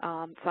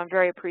 So I'm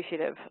very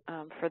appreciative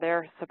for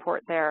their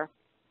support there.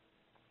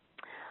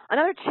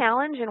 Another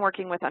challenge in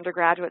working with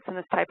undergraduates in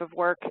this type of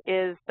work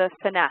is the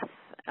finesse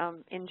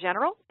in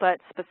general, but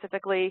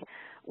specifically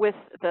with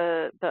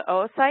the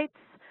oocytes,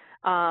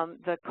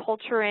 the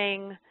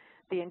culturing,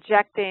 the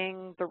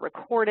injecting, the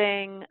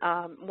recording.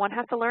 One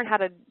has to learn how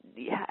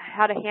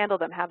to handle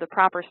them, have the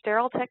proper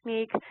sterile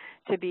technique,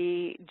 to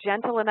be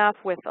gentle enough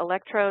with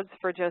electrodes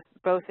for just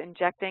both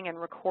injecting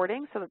and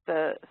recording so that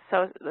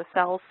the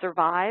cells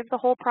survive the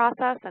whole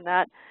process, and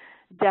that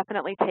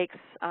definitely takes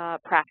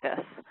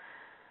practice.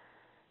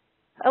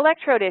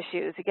 Electrode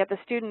issues. You get the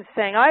students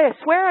saying, I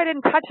swear I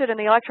didn't touch it and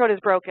the electrode is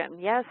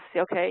broken. Yes,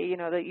 okay, you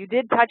know, that you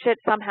did touch it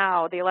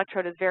somehow. The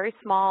electrode is very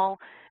small.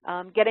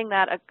 Getting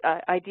that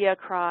idea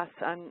across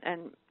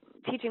and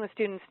teaching the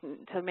students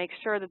to make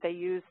sure that they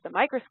use the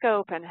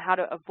microscope and how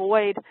to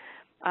avoid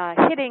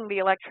hitting the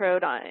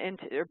electrode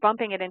or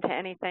bumping it into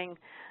anything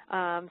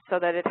so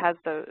that it has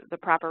the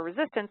proper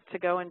resistance to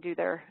go and do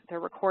their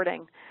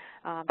recording.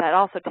 That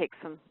also takes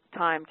some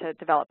time to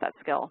develop that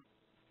skill.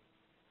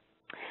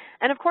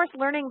 And of course,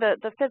 learning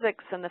the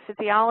physics and the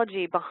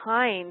physiology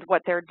behind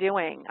what they're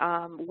doing.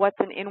 What's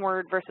an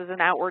inward versus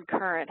an outward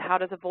current? How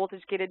does a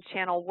voltage-gated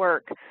channel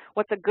work?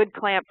 What's a good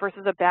clamp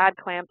versus a bad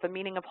clamp? The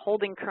meaning of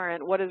holding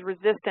current. What is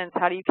resistance?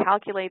 How do you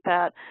calculate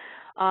that?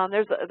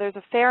 There's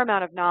a fair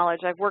amount of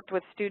knowledge. I've worked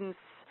with students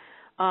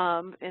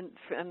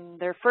in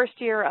their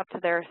first year up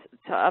to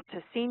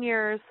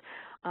seniors.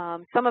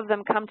 Some of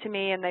them come to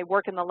me and they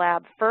work in the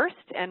lab first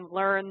and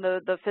learn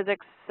the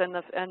physics and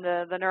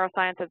the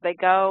neuroscience as they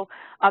go.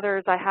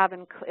 Others I have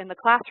in the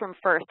classroom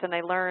first, and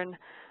they learn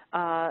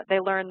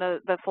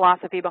the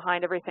philosophy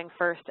behind everything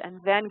first,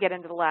 and then get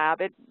into the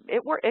lab.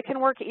 It can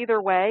work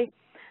either way,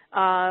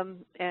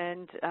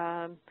 and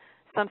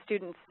some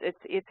students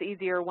it's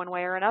easier one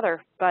way or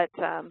another, but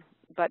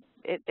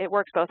it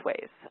works both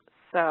ways.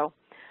 So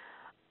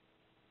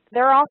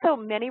there are also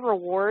many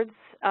rewards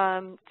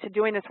to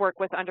doing this work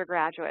with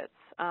undergraduates.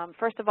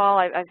 First of all,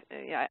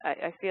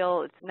 I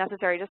feel it's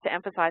necessary just to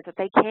emphasize that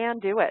they can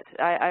do it.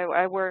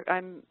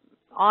 I'm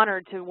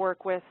honored to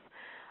work with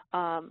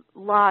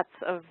lots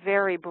of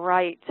very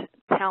bright,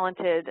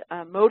 talented,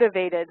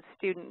 motivated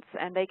students,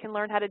 and they can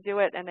learn how to do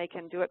it, and they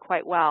can do it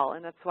quite well.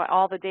 And that's why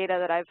all the data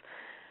that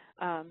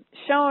I've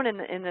shown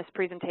in this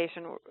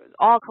presentation,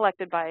 all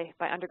collected by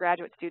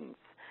undergraduate students.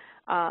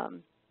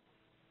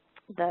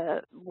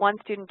 The one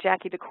student,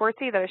 Jackie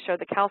DeCourcy, that I showed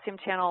the calcium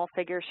channel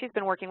figure, she's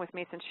been working with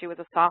me since she was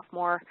a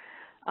sophomore,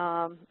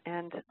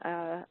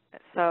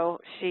 so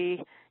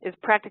she is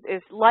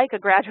like a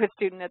graduate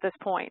student at this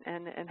point,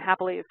 and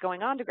happily is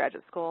going on to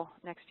graduate school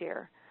next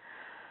year.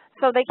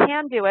 So they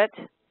can do it.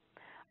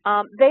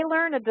 They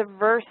learn a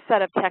diverse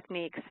set of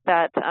techniques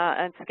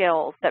and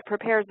skills that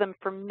prepares them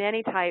for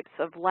many types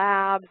of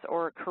labs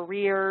or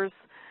careers.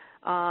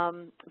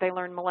 They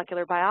learn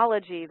molecular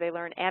biology, they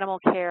learn animal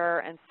care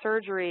and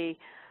surgery.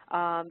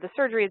 The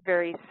surgery is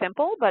very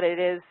simple, but it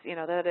is,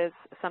 that is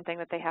something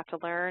that they have to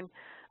learn.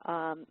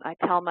 I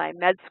tell my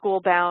med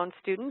school bound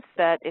students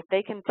that if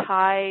they can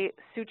tie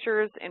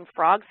sutures in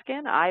frog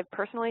skin, I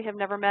personally have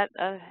never met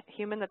a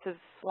human that's as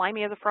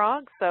slimy as a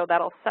frog, so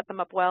that'll set them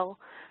up well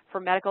for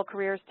medical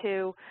careers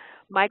too.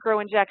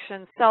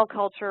 Microinjections, cell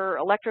culture,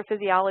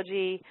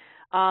 electrophysiology.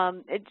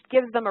 It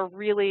gives them a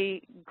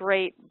really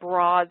great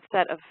broad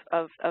set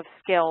of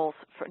skills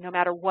for no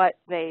matter what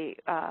they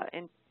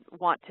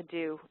want to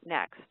do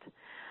next.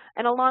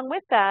 And along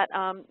with that,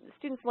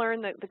 students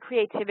learn the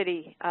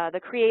creativity, the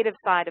creative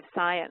side of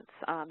science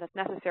that's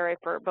necessary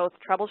for both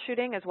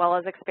troubleshooting as well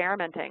as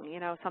experimenting.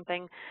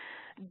 Something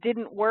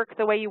didn't work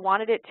the way you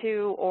wanted it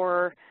to,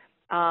 or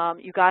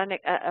you got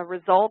a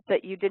result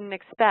that you didn't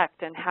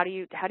expect, and how do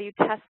you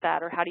test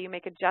that, or how do you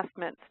make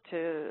adjustments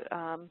to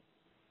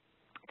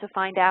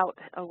find out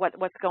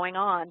what's going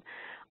on.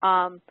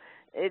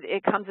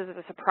 It comes as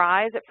a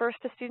surprise at first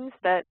to students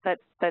that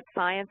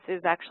science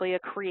is actually a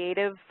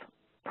creative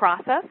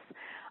process,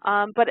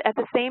 but at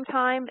the same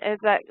time as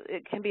that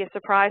it can be a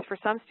surprise for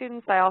some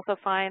students, I also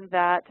find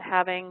that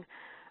having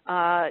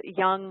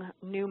young,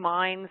 new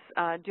minds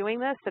doing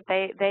this, that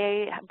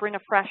they bring a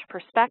fresh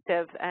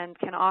perspective and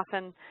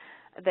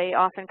they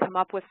often come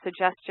up with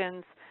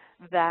suggestions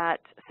that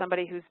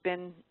somebody who's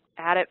been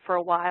at it for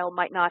a while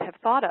might not have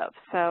thought of.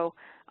 So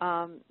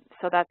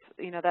that's,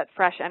 that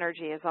fresh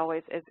energy is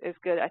always is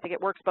good. I think it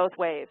works both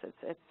ways.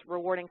 It's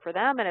rewarding for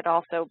them, and it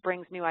also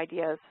brings new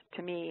ideas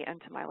to me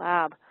and to my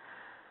lab.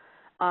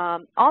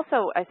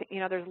 Also, I think,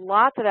 there's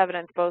lots of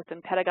evidence both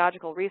in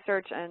pedagogical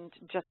research and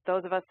just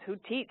those of us who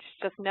teach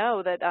just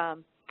know that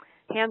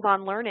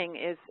hands-on learning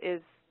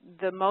is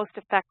the most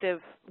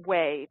effective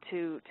way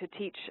to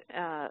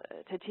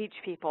teach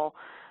people.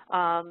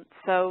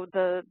 So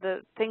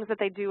the things that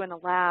they do in the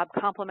lab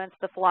complements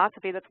the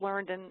philosophy that's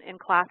learned in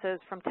classes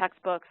from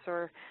textbooks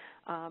or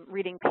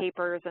reading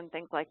papers and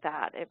things like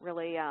that. It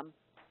really,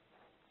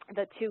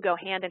 the two go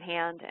hand in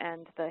hand,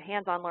 and the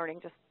hands-on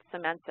learning just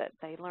cements it.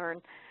 They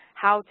learn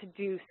how to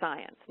do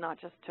science, not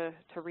just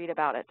to read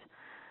about it.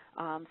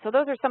 So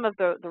those are some of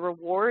the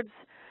rewards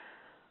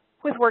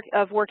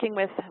of working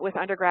with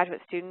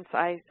undergraduate students.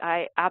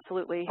 I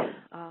absolutely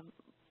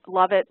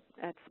love it.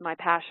 It's my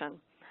passion.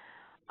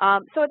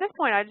 So at this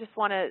point, I just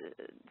want to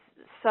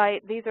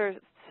cite, these are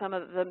some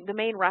of the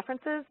main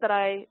references that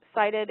I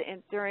cited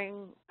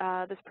during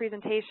this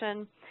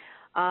presentation.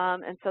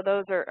 And so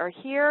those are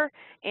here.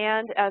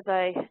 And as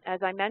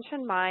I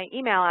mentioned, my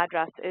email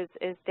address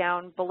is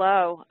down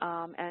below,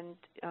 and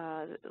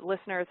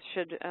listeners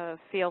should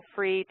feel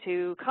free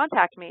to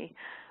contact me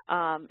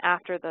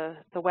after the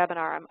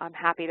webinar. I'm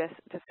happy to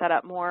set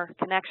up more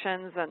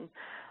connections. And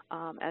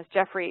as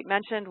Jeffrey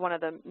mentioned, one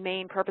of the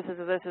main purposes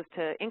of this is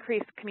to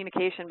increase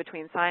communication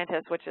between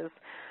scientists, which is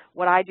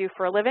what I do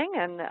for a living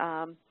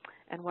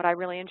and what I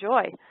really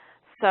enjoy.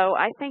 So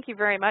I thank you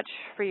very much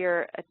for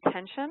your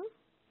attention.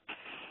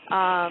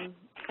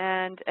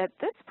 And at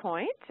this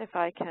point, if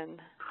I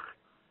can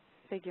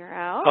figure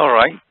out. All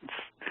right.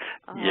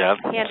 Yeah.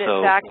 Hand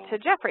it back to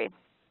Jeffrey.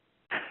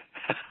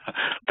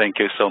 Thank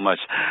you so much.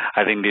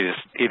 I think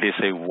it is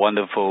a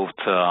wonderful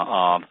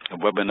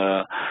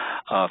webinar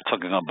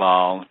talking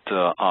about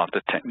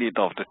the technique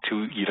of the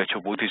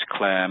two-electrode voltage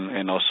clamp,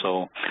 and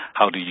also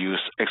how to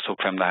use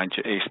Axoclamp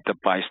 900A step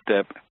by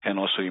step. And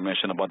also you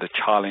mentioned about the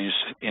challenge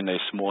in a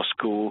small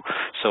school.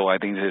 So I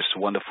think this is a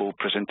wonderful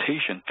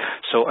presentation.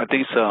 So I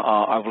think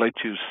I would like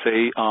to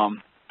say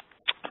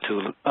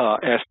to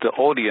ask the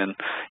audience,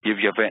 if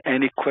you have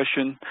any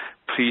question,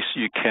 please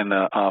you can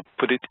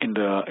put it in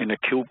the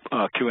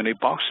Q&A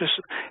boxes,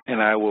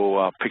 and I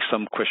will pick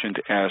some question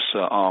to ask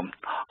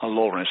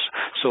Lawrence.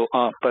 So,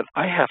 but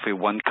I have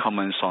one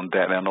comment on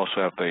that, and also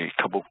have a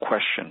couple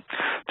questions.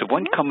 The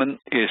one comment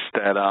is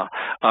that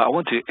I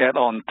want to add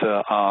on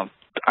to.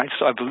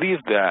 So I believe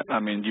that, I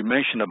mean, you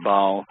mentioned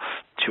about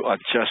to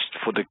adjust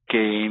for the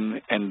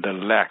gain and the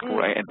lag,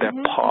 right? And that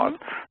part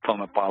from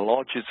a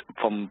biology's,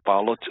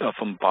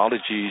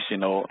 you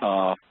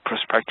know,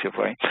 perspective,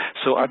 right?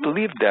 So I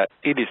believe that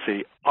it is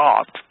an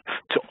art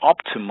to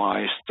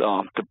optimize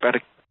the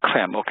better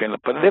clamp. Okay,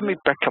 but let me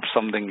back up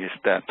something. Is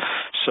that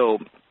so?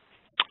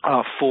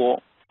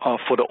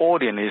 For the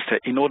audience, is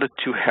that in order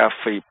to have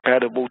a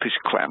better voltage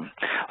clamp,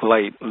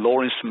 like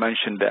Lawrence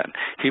mentioned, that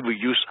he will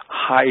use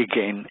high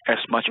gain as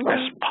much as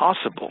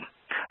possible.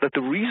 But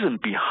the reason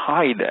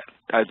behind that,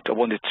 I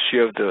wanted to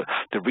share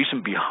the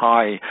reason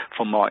behind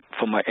for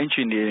my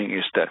engineering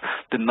is that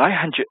the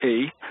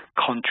 900A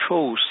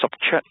controls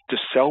subtract the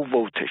cell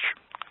voltage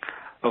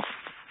of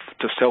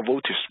the cell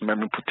voltage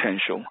memory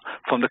potential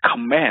from the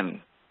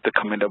command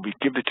that we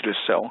give it to the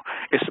cell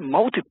is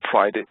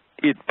multiplied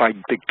it by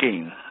the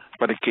gain.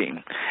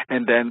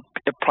 And then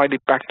apply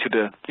it back to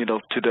the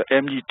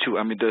ME2.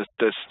 I mean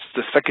the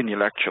second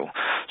electrode.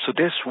 So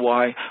that's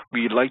why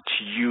we like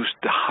to use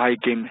the high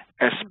gain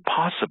as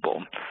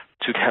possible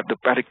to have a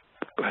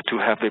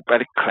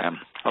better clamp.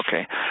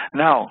 Okay.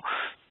 Now,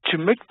 to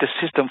make the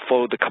system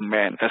follow the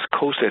command as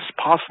close as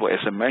possible, as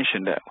I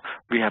mentioned, that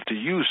we have to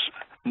use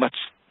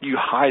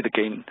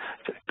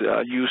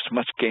use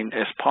much gain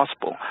as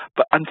possible.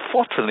 But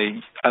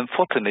unfortunately,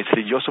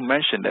 you also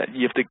mentioned that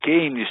if the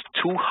gain is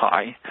too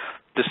high,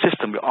 the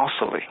system will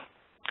oscillate,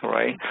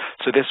 right?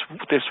 So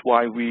that's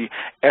why we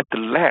add the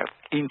lag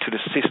into the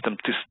system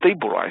to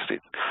stabilize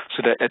it,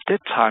 so that at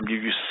that time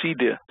you see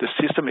the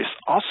system is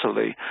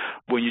oscillate.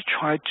 When you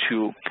try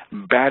to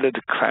better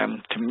the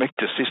clamp to make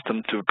the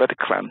system to a better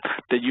clamp,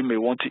 that you may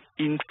want to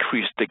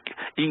increase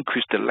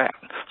the lag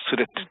so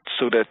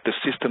that the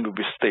system will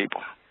be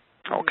stable.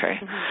 Okay,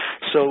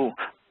 so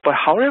but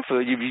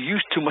however, if you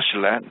use too much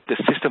lag, the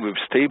system will be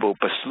stable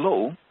but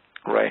slow,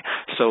 right?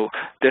 So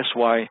that's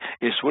why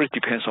it really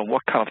depends on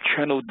what kind of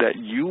channel that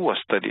you are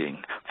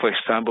studying. For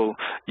example,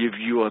 if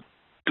you are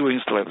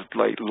doing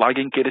like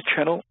ligand gated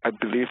channel, I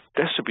believe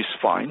that should be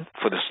fine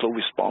for the slow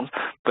response.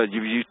 But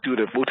if you do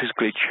the voltage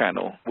gate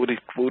channel,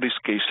 voltage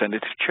gate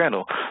sensitive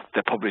channel,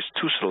 that probably is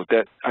too slow.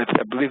 That I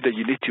believe that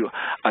you need to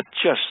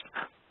adjust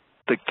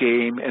the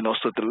gain and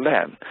also the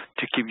lag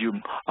to give you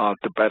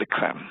the better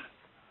clamp.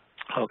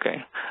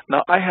 Okay.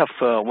 Now I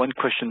have one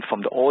question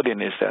from the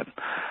audience, is that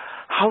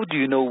how do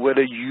you know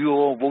whether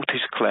your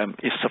voltage clamp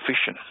is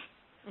sufficient?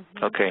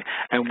 Okay.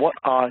 And what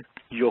are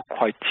your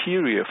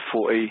criteria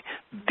for a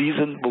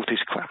decent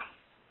voltage clamp?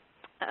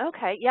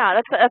 Okay, yeah,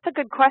 that's a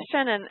good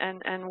question,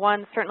 and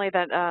one certainly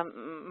that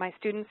my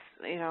students,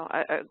 you know,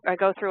 I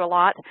go through a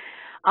lot.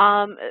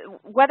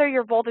 Whether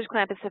your voltage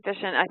clamp is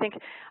sufficient, I think.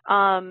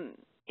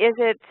 Is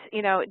it,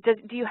 you know,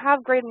 do you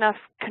have great enough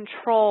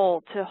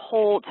control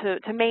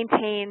to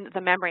maintain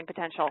the membrane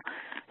potential?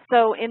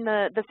 So in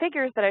the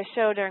figures that I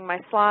showed during my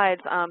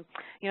slides,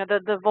 you know,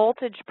 the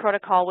voltage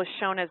protocol was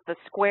shown as the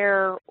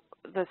square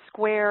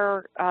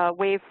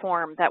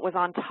waveform that was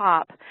on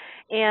top,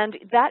 and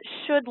that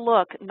should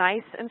look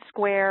nice and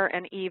square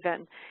and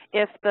even.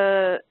 If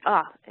the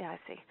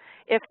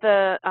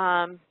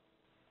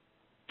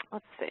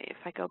let's see, if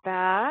I go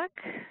back.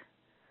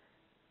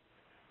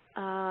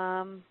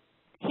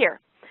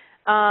 Here.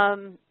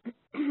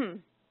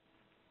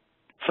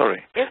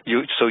 Sorry.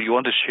 So you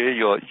want to share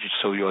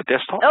your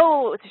desktop?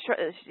 Oh,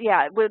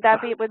 yeah. Would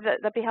that be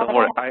helpful? Don't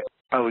worry.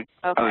 I will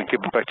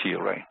give it back to you,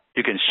 right?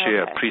 You can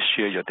share. Okay. Please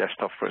share your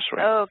desktop first,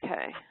 right?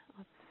 Okay.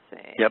 Let's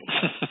see. Yep.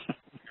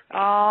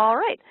 All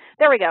right.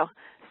 There we go.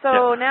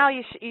 So now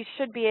you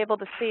should be able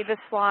to see this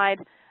slide,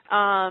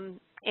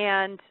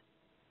 and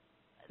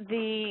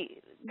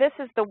this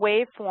is the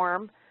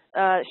waveform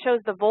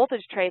shows the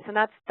voltage trace, and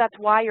that's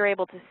why you're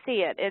able to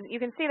see it. And you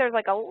can see there's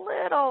like a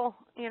little,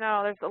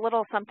 there's a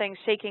little something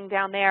shaking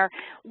down there.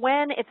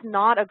 When it's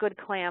not a good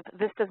clamp,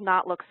 this does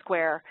not look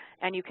square,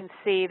 and you can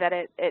see that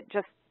it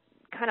just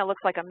kind of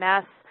looks like a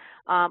mess.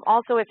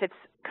 Also, if it's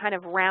kind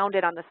of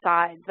rounded on the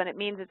sides, then it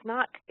means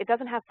it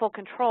doesn't have full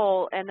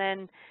control, and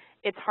then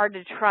it's hard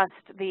to trust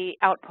the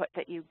output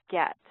that you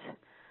get.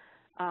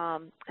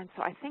 And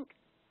so I think,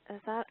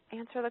 does that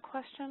answer the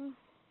question?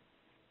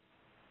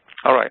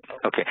 All right.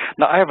 Okay.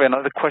 Now I have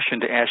another question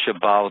to ask you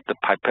about the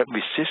pipette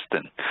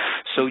resistance.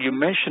 So you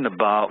mentioned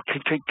about,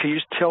 can you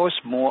tell us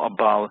more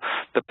about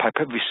the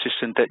pipette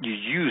resistance that you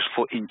use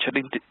for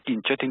injecting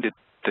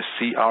the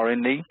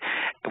cRNA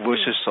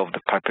versus of the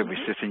pipette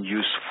resistance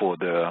used for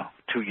the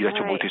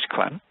 2-electrode voltage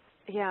clamp?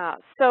 Yeah.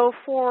 So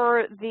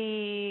for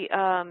the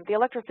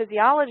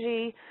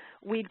electrophysiology,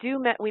 we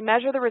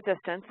measure the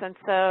resistance, and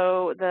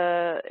so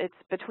it's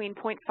between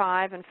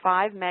 0.5 and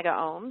 5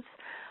 megaohms.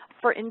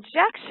 For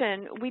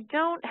injection, we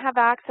don't have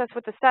access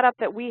with the setup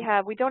that we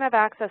have. We don't have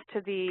access to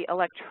the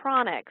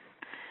electronics,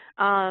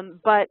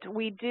 but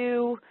we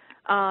do.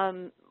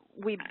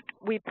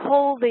 We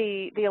pull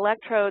the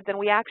electrodes and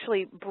we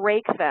actually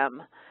break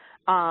them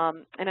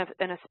in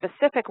a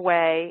specific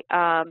way.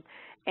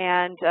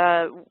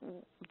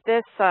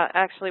 This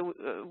actually,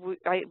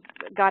 I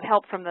got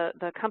help from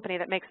the company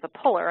that makes the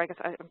puller. I guess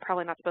I'm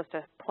probably not supposed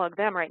to plug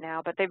them right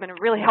now, but they've been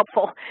really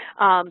helpful.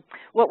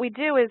 What we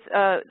do is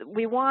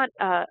we want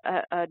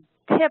a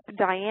tip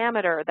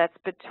diameter that's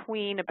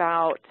between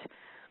about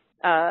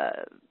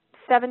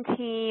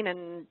 17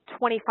 and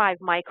 25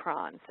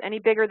 microns. Any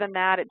bigger than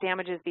that, it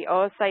damages the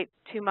oocyte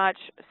too much.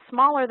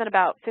 Smaller than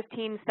about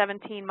 15,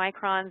 17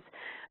 microns,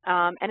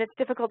 and it's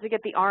difficult to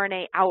get the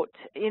RNA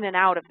in and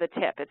out of the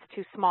tip. It's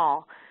too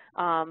small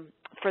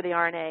for the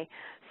RNA.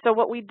 So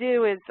what we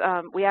do is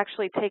we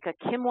actually take a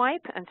Kim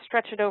wipe and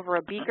stretch it over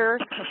a beaker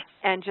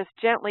and just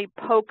gently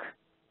poke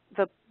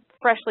the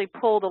freshly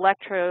pulled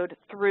electrode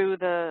through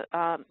the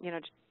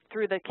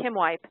through the Kim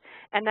wipe,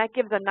 and that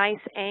gives a nice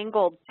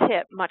angled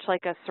tip, much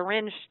like a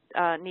syringe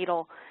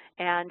needle.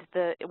 And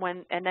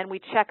then we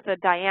check the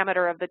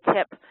diameter of the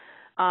tip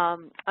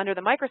under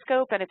the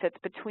microscope, and if it's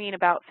between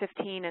about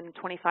 15 and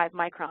 25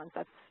 microns,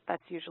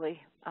 that's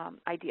usually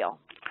ideal.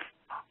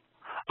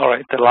 All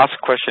right. The last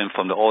question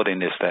from the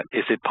audience is that,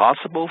 is it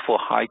possible for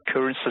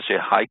such a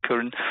high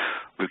current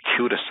will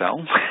kill the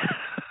cell?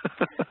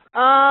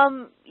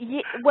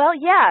 Well,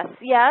 yes.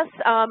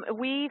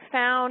 We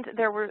found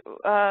there were,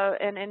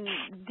 and in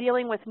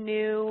dealing with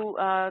new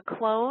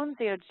clones,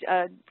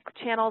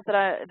 channels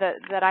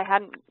that I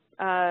hadn't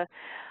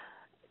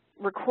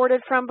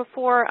recorded from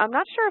before. I'm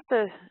not sure if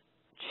the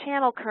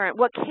channel current.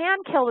 What can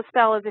kill the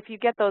cell is if you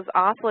get those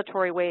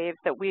oscillatory waves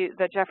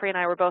that Jeffrey and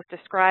I were both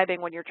describing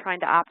when you're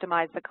trying to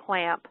optimize the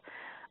clamp.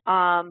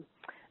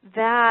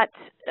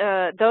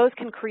 Those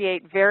can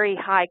create very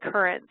high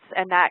currents,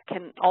 and that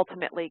can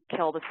ultimately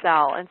kill the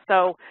cell. And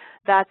so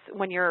that's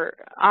when you're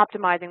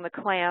optimizing the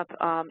clamp,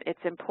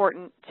 it's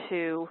important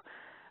to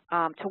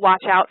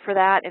watch out for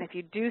that. And if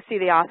you do see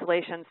the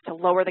oscillations, to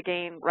lower the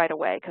gain right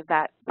away, because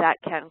that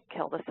can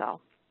kill the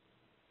cell.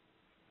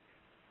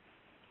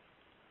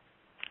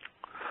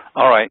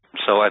 All right.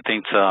 So I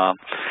think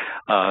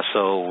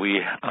so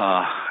we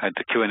at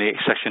the Q&A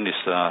section is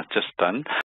just done.